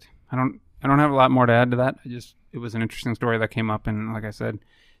correct. I don't have a lot more to add to that. It was an interesting story that came up, and like I said,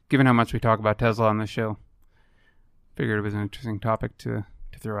 given how much we talk about Tesla on this show, figured it was an interesting topic to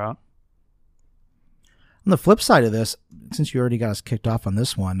throw out. On the flip side of this, since you already got us kicked off on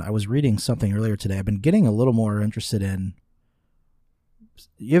this one, I was reading something earlier today. I've been getting a little more interested in.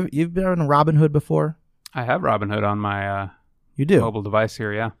 You've been on Robinhood before? I have Robinhood on my you do mobile device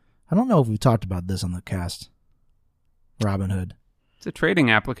here. Yeah, I don't know if we talked about this on the cast. Robinhood. It's a trading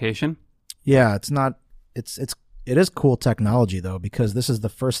application. Yeah, it's not. It is cool technology though, because this is the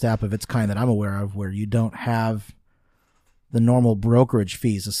first app of its kind that I'm aware of where you don't have the normal brokerage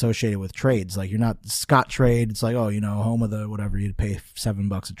fees associated with trades. Like you're not Scott Trade. It's like, oh, home of the whatever, you'd pay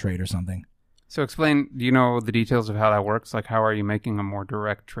 $7 a trade or something. So explain, do you know the details of how that works? Like how are you making a more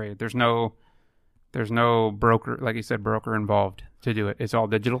direct trade? There's no broker, like you said, broker involved to do it. It's all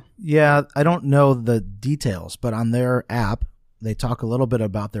digital? Yeah, I don't know the details, but on their app, they talk a little bit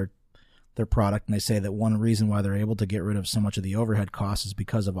about their product, and they say that one reason why they're able to get rid of so much of the overhead costs is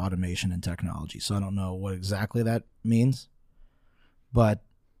because of automation and technology. So I don't know what exactly that means. But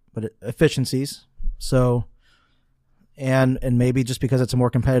efficiencies. So, and maybe just because it's a more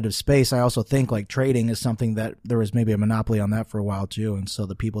competitive space, I also think like trading is something that there was maybe a monopoly on that for a while too. And so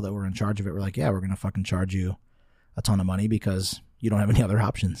the people that were in charge of it were like, yeah, we're going to fucking charge you a ton of money because you don't have any other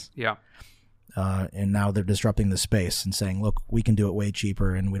options. Yeah. And now they're disrupting the space and saying, look, we can do it way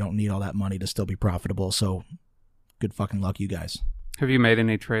cheaper and we don't need all that money to still be profitable. So good fucking luck, you guys. Have you made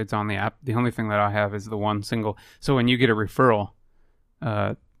any trades on the app? The only thing that I have is the one single. So when you get a referral,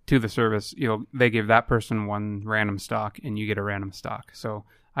 to the service, they give that person one random stock and you get a random stock. So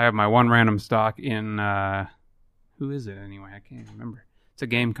I have my one random stock in, who is it anyway? I can't even remember. It's a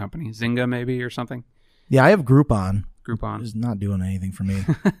game company, Zynga maybe or something. Yeah, I have Groupon. Groupon is not doing anything for me.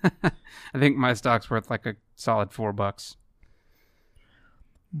 I think my stock's worth like a solid $4.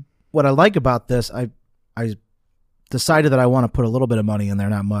 What I like about this, I decided that I want to put a little bit of money in there,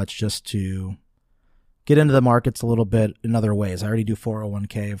 not much, just to get into the markets a little bit in other ways. I already do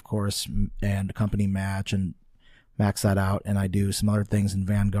 401k, of course, and company match and max that out. And I do some other things in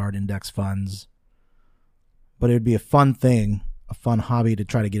Vanguard index funds. But it would be a fun thing, a fun hobby to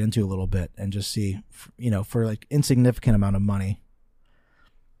try to get into a little bit and just see, for like insignificant amount of money,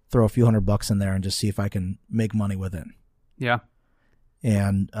 throw a few $100 in there and just see if I can make money with it. Yeah.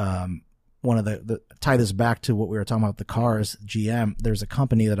 And one of the tie this back to what we were talking about, the cars, GM, there's a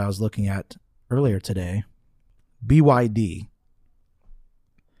company that I was looking at earlier today, BYD.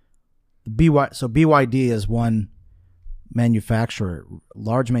 So BYD is one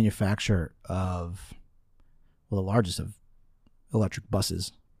large manufacturer of, the largest of electric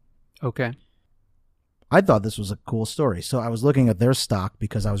buses. Okay. I thought this was a cool story. So I was looking at their stock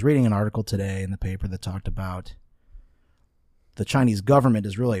because I was reading an article today in the paper that talked about the Chinese government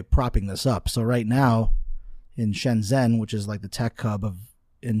is really propping this up. So right now in Shenzhen, which is like the tech hub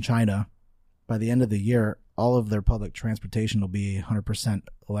in China, by the end of the year, all of their public transportation will be 100%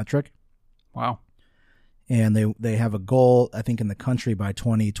 electric. Wow. And they have a goal, I think, in the country by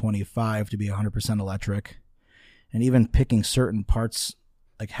 2025 to be 100% electric. And even picking certain parts,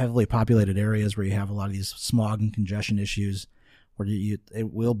 like heavily populated areas where you have a lot of these smog and congestion issues, where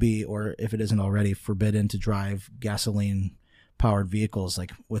it will be, or if it isn't already, forbidden to drive gasoline-powered vehicles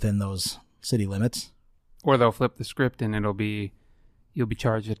like within those city limits. Or they'll flip the script and you'll be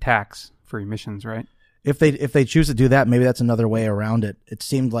charged a tax for emissions, right? If they choose to do that, maybe that's another way around it. It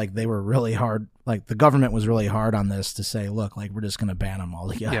seemed like they were really hard, like the government was really hard on this to say, look, like we're just going to ban them all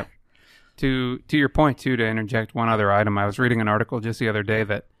together. Yep. To your point, too, to interject one other item, I was reading an article just the other day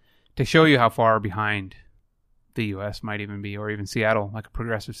that to show you how far behind the U.S. might even be, or even Seattle, like a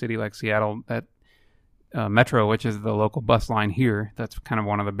progressive city like Seattle, that Metro, which is the local bus line here, that's kind of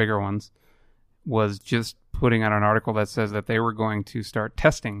one of the bigger ones, was just putting out an article that says that they were going to start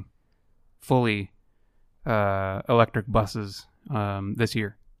testing fully electric buses this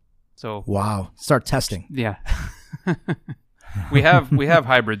year. So wow, start testing. Yeah. we have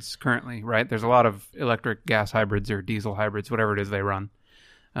hybrids currently, right? There's a lot of electric gas hybrids or diesel hybrids, whatever it is they run.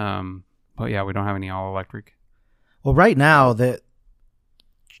 But yeah, we don't have any all electric. Well, right now the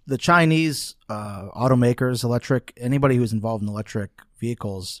Chinese automakers, anybody who's involved in electric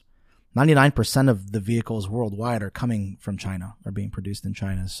vehicles, 99% of the vehicles worldwide are coming from China, are being produced in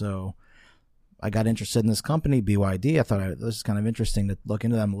China. So I got interested in this company, BYD. I thought this is kind of interesting to look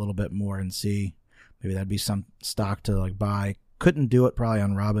into them a little bit more and see. Maybe that'd be some stock to like buy. Couldn't do it probably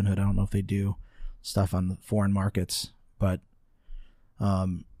on Robinhood. I don't know if they do stuff on the foreign markets, but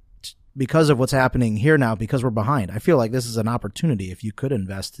because of what's happening here now, because we're behind, I feel like this is an opportunity if you could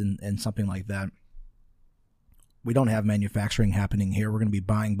invest in something like that. We don't have manufacturing happening here. We're going to be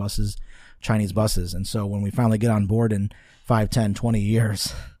buying buses, Chinese buses. And so when we finally get on board in 5, 10, 20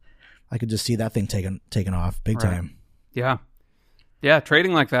 years, I could just see that thing taken off big time. Yeah. Yeah,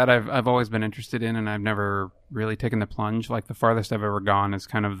 trading like that I've always been interested in, and I've never really taken the plunge. Like the farthest I've ever gone is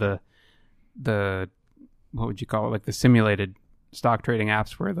kind of the what would you call it? Like the simulated stock trading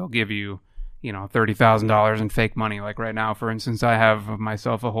apps where they'll give you, $30,000 in fake money. Like right now, for instance, I have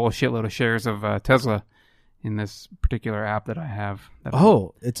myself a whole shitload of shares of Tesla in this particular app that I have.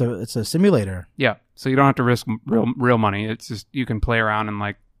 It's a simulator. Yeah, so you don't have to risk real money. It's just you can play around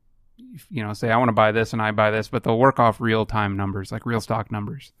and say I want to buy this and I buy this, but they'll work off real time numbers, like real stock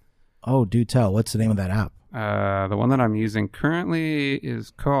numbers. Oh, do tell. What's the name of that app? The one that I'm using currently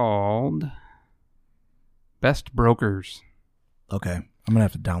is called Best Brokers. Okay, I'm gonna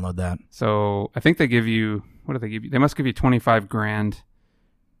have to download that. So I think they give you, what do they give you? They must give you $25,000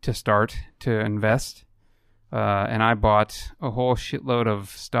 to start to invest. And I bought a whole shitload of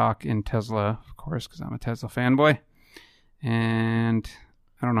stock in Tesla, of course, because I'm a Tesla fanboy. And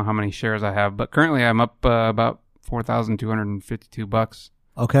I don't know how many shares I have, but currently I'm up about $4,252.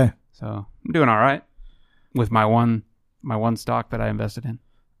 Okay. So I'm doing all right with my one stock that I invested in.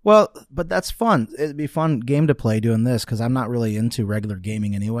 Well, but that's fun. It'd be fun game to play doing this because I'm not really into regular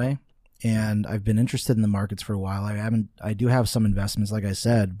gaming anyway. And I've been interested in the markets for a while. I do have some investments, like I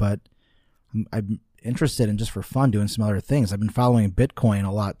said, but I'm interested in just for fun doing some other things. I've been following Bitcoin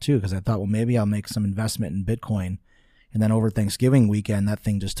a lot too because I thought, well, maybe I'll make some investment in Bitcoin. And then over Thanksgiving weekend, that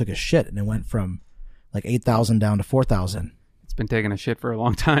thing just took a shit and it went from like 8,000 down to 4,000. It's been taking a shit for a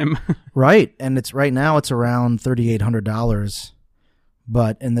long time. Right. And right now it's around $3,800.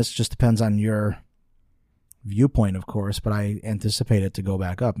 And this just depends on your viewpoint, of course, but I anticipate it to go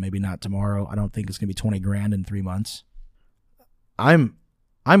back up. Maybe not tomorrow. I don't think it's going to be $20,000 in 3 months. I'm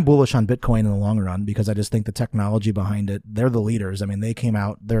bullish on Bitcoin in the long run because I just think the technology behind it, they're the leaders. I mean, they came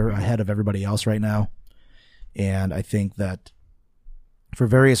out, they're ahead of everybody else right now. And I think that for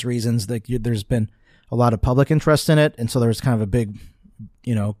various reasons, there's been a lot of public interest in it. And so there's kind of a big,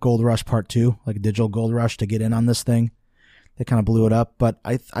 gold rush part 2, like a digital gold rush to get in on this thing. They kind of blew it up. But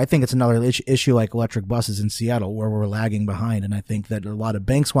I think it's another issue like electric buses in Seattle where we're lagging behind. And I think that a lot of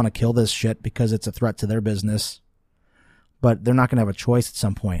banks want to kill this shit because it's a threat to their business. But they're not going to have a choice at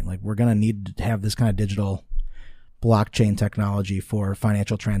some point. Like we're going to need to have this kind of digital blockchain technology for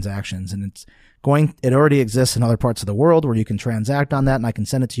financial transactions. And it already exists in other parts of the world where you can transact on that and I can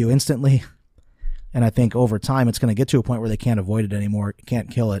send it to you instantly. And I think over time it's going to get to a point where they can't avoid it anymore,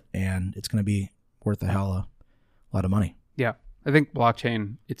 can't kill it, and it's going to be worth a lot of money. Yeah. I think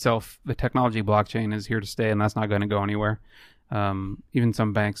blockchain itself, the technology blockchain is here to stay and that's not going to go anywhere. Even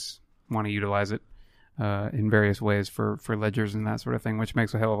some banks want to utilize it in various ways for ledgers and that sort of thing, which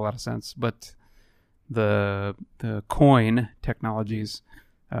makes a hell of a lot of sense. But the coin technologies,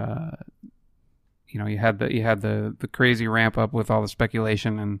 you had the crazy ramp up with all the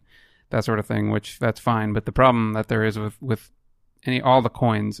speculation and that sort of thing, which that's fine. But the problem that there is with all the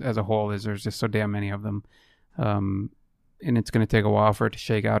coins as a whole is there's just so damn many of them, and it's going to take a while for it to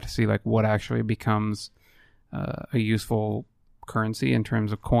shake out to see like what actually becomes a useful currency in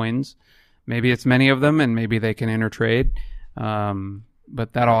terms of coins. Maybe it's many of them, and maybe they can intertrade.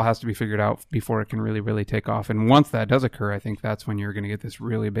 But that all has to be figured out before it can really, really take off. And once that does occur, I think that's when you're going to get this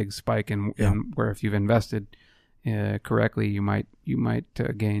really big spike in where if you've invested correctly, you might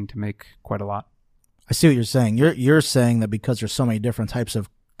gain to make quite a lot. I see what you're saying. You're saying that because there's so many different types of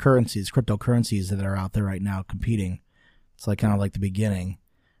currencies, cryptocurrencies that are out there right now competing, it's like kind of like the beginning.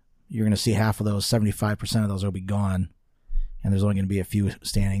 You're going to see half of those, 75% of those will be gone. And there's only going to be a few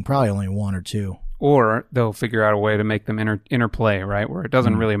standing, probably only 1 or 2. Or they'll figure out a way to make them interplay, right? Where it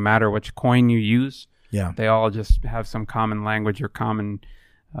doesn't really matter which coin you use. Yeah. They all just have some common language or common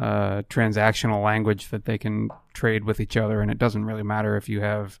transactional language that they can trade with each other. And it doesn't really matter if you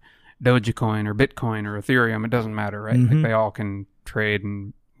have Dogecoin or Bitcoin or Ethereum. It doesn't matter, right? Mm-hmm. Like they all can trade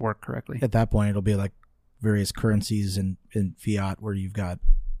and work correctly. At that point, it'll be like various currencies in fiat where you've got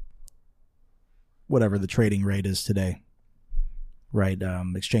whatever the trading rate is today. Right,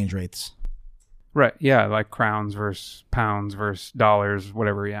 exchange rates. Right, yeah, like crowns versus pounds versus dollars,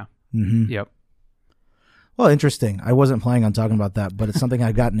 whatever, yeah. Mm-hmm. Yep. Well, interesting. I wasn't planning on talking about that, but it's something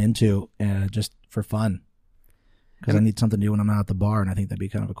I've gotten into just for fun. Because I need something to do when I'm out at the bar, and I think that'd be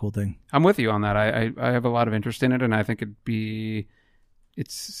kind of a cool thing. I'm with you on that. I have a lot of interest in it, and I think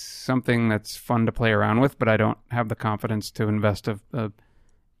it's something that's fun to play around with, but I don't have the confidence to invest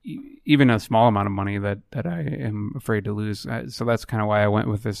even a small amount of money that I am afraid to lose. So that's kind of why I went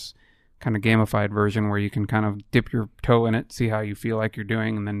with this kind of gamified version where you can kind of dip your toe in it, see how you feel like you're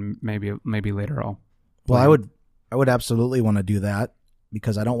doing, and then maybe later I'll play. Well, I would absolutely want to do that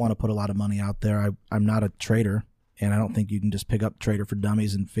because I don't want to put a lot of money out there. I'm not a trader, and I don't think you can just pick up Trader for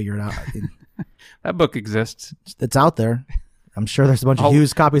Dummies and figure it out. That book exists. It's out there. I'm sure there's a bunch of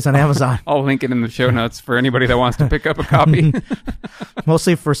used copies on Amazon. I'll link it in the show notes for anybody that wants to pick up a copy.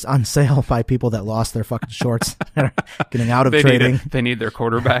 Mostly on sale by people that lost their fucking shorts and are getting out of trading. They need their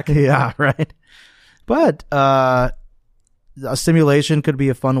quarterback. Yeah, right. But a simulation could be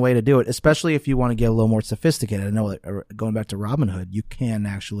a fun way to do it, especially if you want to get a little more sophisticated. I know that going back to Robinhood, you can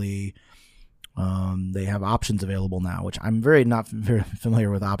actually they have options available now, which I'm not very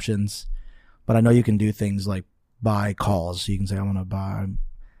familiar with options, but I know you can do things like buy calls. So you can say, I'm going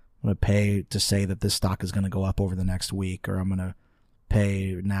to pay to say that this stock is going to go up over the next week, or I'm going to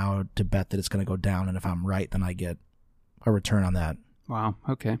pay now to bet that it's going to go down. And if I'm right, then I get a return on that. Wow.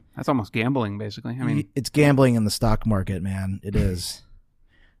 Okay. That's almost gambling, basically. I mean, it's gambling in the stock market, man. It is.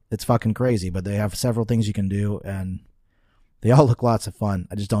 It's fucking crazy, but they have several things you can do, and they all look lots of fun.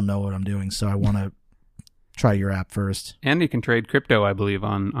 I just don't know what I'm doing, so I want to try your app first. And you can trade crypto, I believe,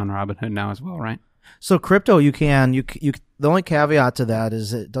 on Robinhood now as well, right? So crypto, you can. The only caveat to that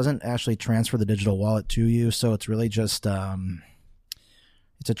is it doesn't actually transfer the digital wallet to you, so it's really just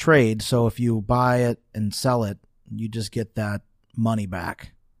it's a trade. So if you buy it and sell it, you just get that money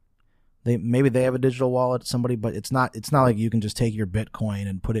back. Maybe they have a digital wallet, somebody, but it's not like you can just take your Bitcoin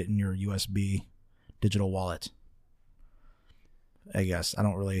and put it in your USB digital wallet. I guess I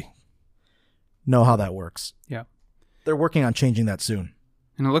don't really know how that works. Yeah, they're working on changing that soon.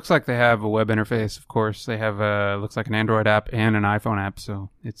 And it looks like they have a web interface, of course. They have looks like an Android app and an iPhone app, so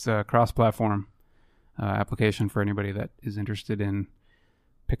it's a cross-platform application for anybody that is interested in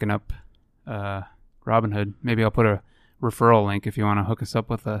picking up Robinhood. Maybe I'll put a referral link if you want to hook us up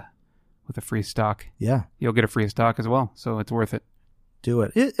with a free stock. Yeah, you'll get a free stock as well, so it's worth it. Do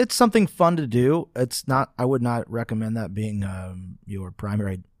it. It's something fun to do. It's not. I would not recommend that being your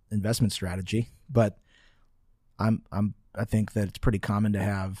primary investment strategy, but I think that it's pretty common to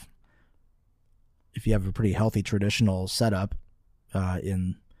have, if you have a pretty healthy traditional setup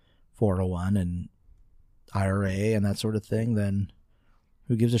in 401 and IRA and that sort of thing, then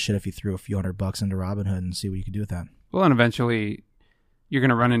who gives a shit if you threw a few $100 into Robinhood and see what you could do with that? Well, and eventually you're going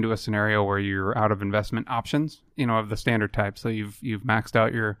to run into a scenario where you're out of investment options, of the standard type. So you've maxed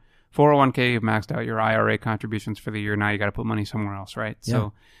out your 401k, you've maxed out your IRA contributions for the year. Now you got to put money somewhere else, right? Yeah.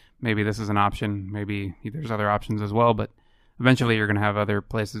 So maybe this is an option. Maybe there's other options as well, but eventually you're going to have other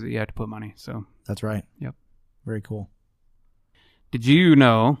places that you have to put money. So that's right. Yep. Very cool. Did you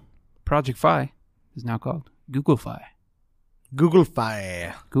know Project Fi is now called Google Fi? Google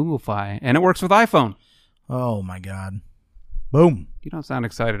Fi. Google Fi. And it works with iPhone. Oh, my God. Boom. You don't sound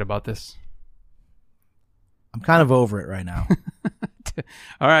excited about this. I'm kind of over it right now.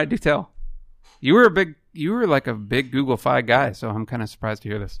 All right, do tell. You were like a big Google Fi guy, so I'm kind of surprised to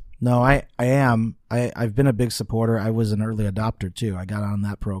hear this. No, I am. I've been a big supporter. I was an early adopter too. I got on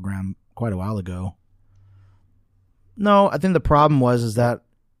that program quite a while ago. No, I think the problem is that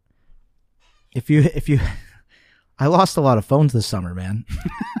if you I lost a lot of phones this summer, man.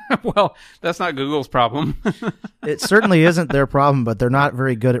 Well, that's not Google's problem. It certainly isn't their problem, but they're not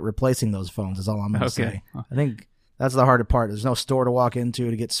very good at replacing those phones is all I'm going to say. I think that's the harder part. There's no store to walk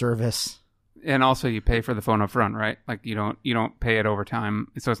into to get service. And also you pay for the phone up front, right? Like you don't pay it over time.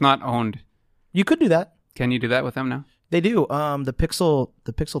 So it's not owned. You could do that. Can you do that with them now? They do. The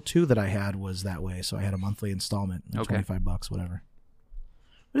Pixel 2 that I had was that way, so I had a monthly installment, like $25, whatever.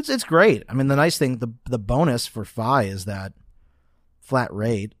 But it's great. I mean, the nice thing, the bonus for Fi is that flat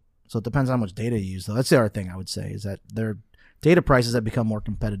rate. So it depends on how much data you use, though. That's the other thing I would say is that their data prices have become more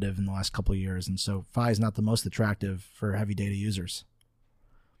competitive in the last couple of years, and so Fi is not the most attractive for heavy data users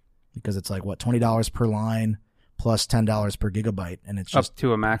because it's like $20 per line plus $10 per gigabyte, and it's just up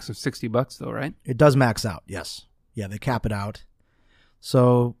to a max of $60 though, right? It does max out, yes. Yeah, they cap it out.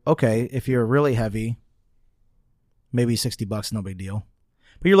 So okay, if you're really heavy, maybe $60, no big deal.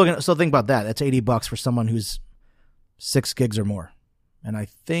 But you're looking at, so think about that. That's $80 for someone who's 6 gigs or more. And I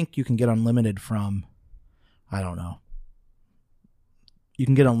think you can get unlimited from, I don't know. You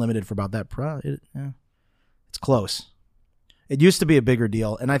can get unlimited for about that. It's close. It used to be a bigger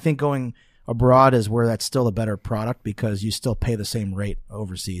deal. And I think going abroad is where that's still a better product because you still pay the same rate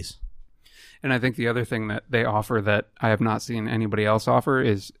overseas. And I think the other thing that they offer that I have not seen anybody else offer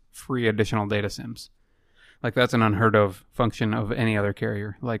is free additional data SIMs. Like that's an unheard of function of any other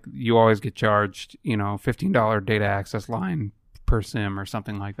carrier. Like you always get charged, $15 data access line per SIM or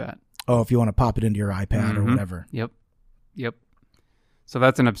something like that. Oh, if you want to pop it into your iPad or whatever. Yep. So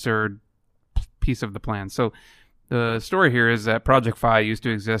that's an absurd piece of the plan. So the story here is that Project Fi used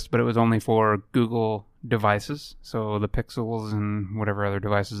to exist, but it was only for Google devices, so the Pixels and whatever other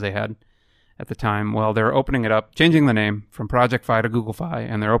devices they had at the time. Well, they're opening it up, changing the name from Project Fi to Google Fi,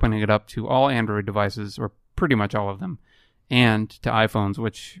 and they're opening it up to all Android devices, or pretty much all of them, and to iPhones,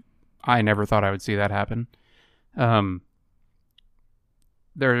 which I never thought I would see that happen.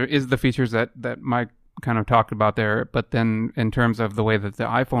 There is the features that Mike kind of talked about there, but then in terms of the way that the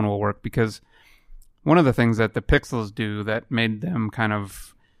iPhone will work, because one of the things that the Pixels do that made them kind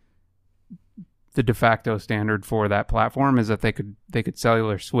of the de facto standard for that platform is that they could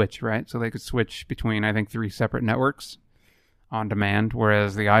cellular switch, right? So they could switch between, I think, 3 separate networks on demand,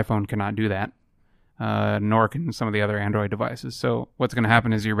 whereas the iPhone cannot do that, nor can some of the other Android devices. So what's going to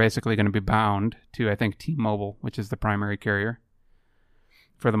happen is you're basically going to be bound to, I think, T-Mobile, which is the primary carrier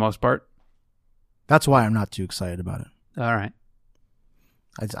for the most part. That's why I'm not too excited about it. All right.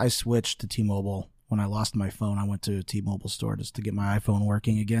 I switched to T-Mobile. When I lost my phone, I went to a T-Mobile store just to get my iPhone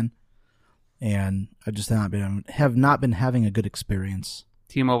working again. And I just have not been having a good experience.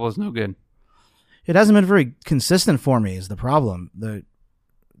 T-Mobile is no good. It hasn't been very consistent for me is the problem. The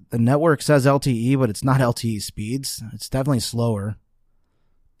network says LTE, but it's not LTE speeds. It's definitely slower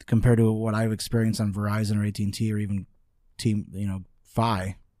compared to what I've experienced on Verizon or AT&T or even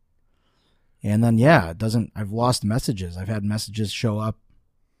Fi. And then, it doesn't. I've lost messages. I've had messages show up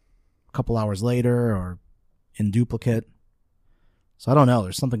a couple hours later or in duplicate. So I don't know.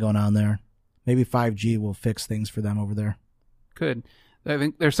 There's something going on there. Maybe 5G will fix things for them over there. Could. I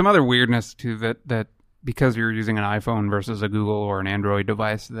think there's some other weirdness to that because you're using an iPhone versus a Google or an Android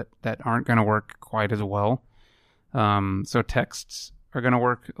device that aren't going to work quite as well. So texts are going to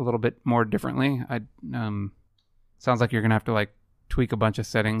work a little bit more differently. Sounds like you're going to have to tweak a bunch of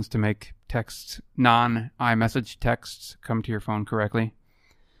settings to make texts, non-iMessage texts, come to your phone correctly.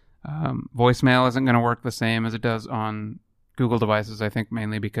 Voicemail isn't going to work the same as it does on Google devices, I think,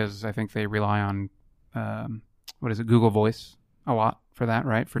 mainly because I think they rely on, Google Voice a lot for that,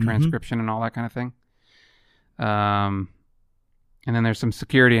 right? For transcription and all that kind of thing. And then there's some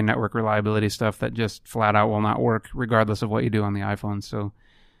security and network reliability stuff that just flat out will not work regardless of what you do on the iPhone. So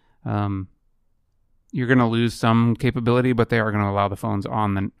you're going to lose some capability, but they are going to allow the phones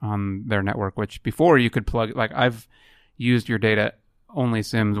on their network, which before you could plug, I've used your data only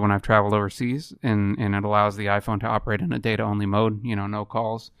SIMs when I've traveled overseas, and it allows the iPhone to operate in a data only mode, no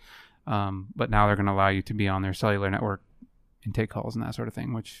calls. But now they're going to allow you to be on their cellular network and take calls and that sort of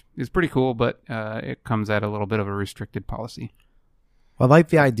thing, which is pretty cool, but it comes at a little bit of a restricted policy. Well, I like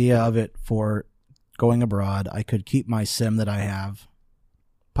the idea of it for going abroad. I could keep my SIM that I have,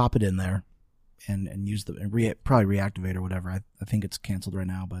 pop it in there, and use probably reactivate or whatever. I think it's canceled right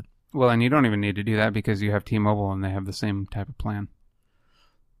now, but well, and you don't even need to do that because you have T-Mobile and they have the same type of plan.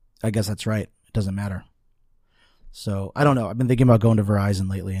 I guess that's right. It doesn't matter. So I don't know. I've been thinking about going to Verizon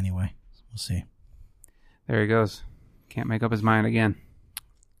lately anyway. We'll see. There he goes. Can't make up his mind again.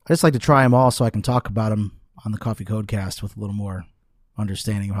 I just like to try them all so I can talk about them on the Coffee Codecast with a little more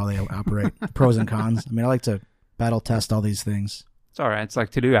understanding of how they operate, the pros and cons. I like to battle test all these things. It's all right. It's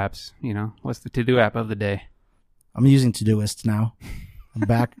like to-do apps. What's the to-do app of the day? I'm using Todoist now. I'm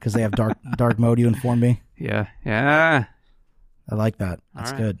back because they have dark mode. You informed me. Yeah. I like that.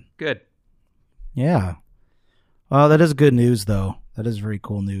 That's right. Good. Yeah. Well, that is good news, though. That is very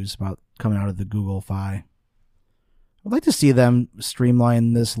cool news about coming out of the Google Fi. I'd like to see them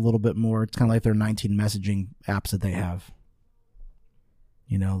streamline this a little bit more. It's kind of like their 19 messaging apps that they have.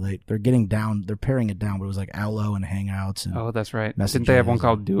 They're getting down. They're paring it down, but it was like Allo and Hangouts. And that's right. Didn't they have one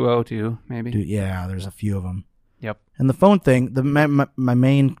called Duo too? Maybe. Yeah, there's a few of them. Yep. And the phone thing, my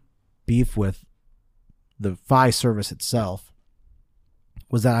main beef with the Fi service itself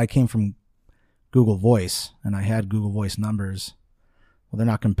was that I came from Google Voice and I had Google Voice numbers. Well, they're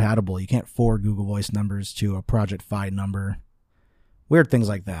not compatible. You can't forward Google Voice numbers to a Project Fi number. Weird things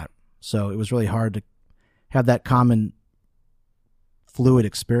like that. So it was really hard to have that common fluid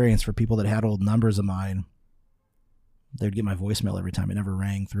experience for people that had old numbers of mine. They'd get my voicemail every time. It never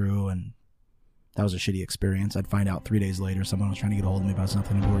rang through, and that was a shitty experience. I'd find out 3 days later someone was trying to get a hold of me about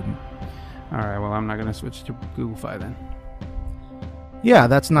something important. All right, well, I'm not going to switch to Google Fi then. Yeah,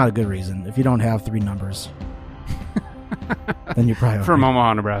 that's not a good reason. If you don't have 3 numbers, then you're probably... From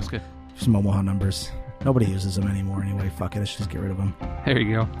Omaha, Nebraska. Some Omaha numbers. Nobody uses them anymore anyway. Fuck it, I should just get rid of them. There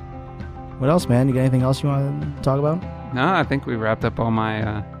you go. What else, man? You got anything else you want to talk about? No, I think we wrapped up all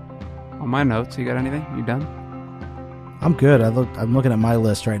my notes. You got anything? You done? I'm good. I'm looking at my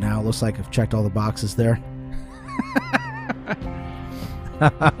list right now. It looks like I've checked all the boxes there.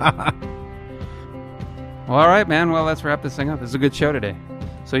 Well, all right, man. Well, let's wrap this thing up. This is a good show today.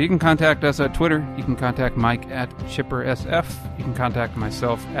 So you can contact us at Twitter. You can contact Mike at ChipperSF. You can contact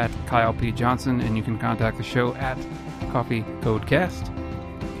myself at Kyle P. Johnson. And you can contact the show at Coffee Codecast.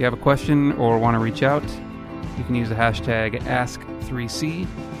 If you have a question or want to reach out, you can use the hashtag Ask3C.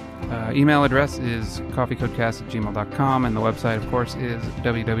 Email address is coffeecodecast@gmail.com, and the website, of course, is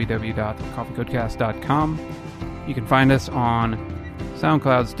www.coffeecodecast.com. You can find us on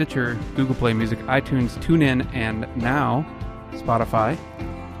SoundCloud, Stitcher, Google Play Music, iTunes, TuneIn, and now Spotify.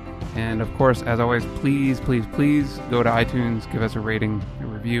 And of course, as always, please go to iTunes, give us a rating, a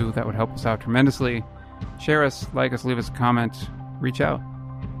review. That would help us out tremendously. Share us, like us, leave us a comment, reach out.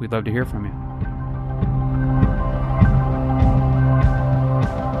 We'd love to hear from you.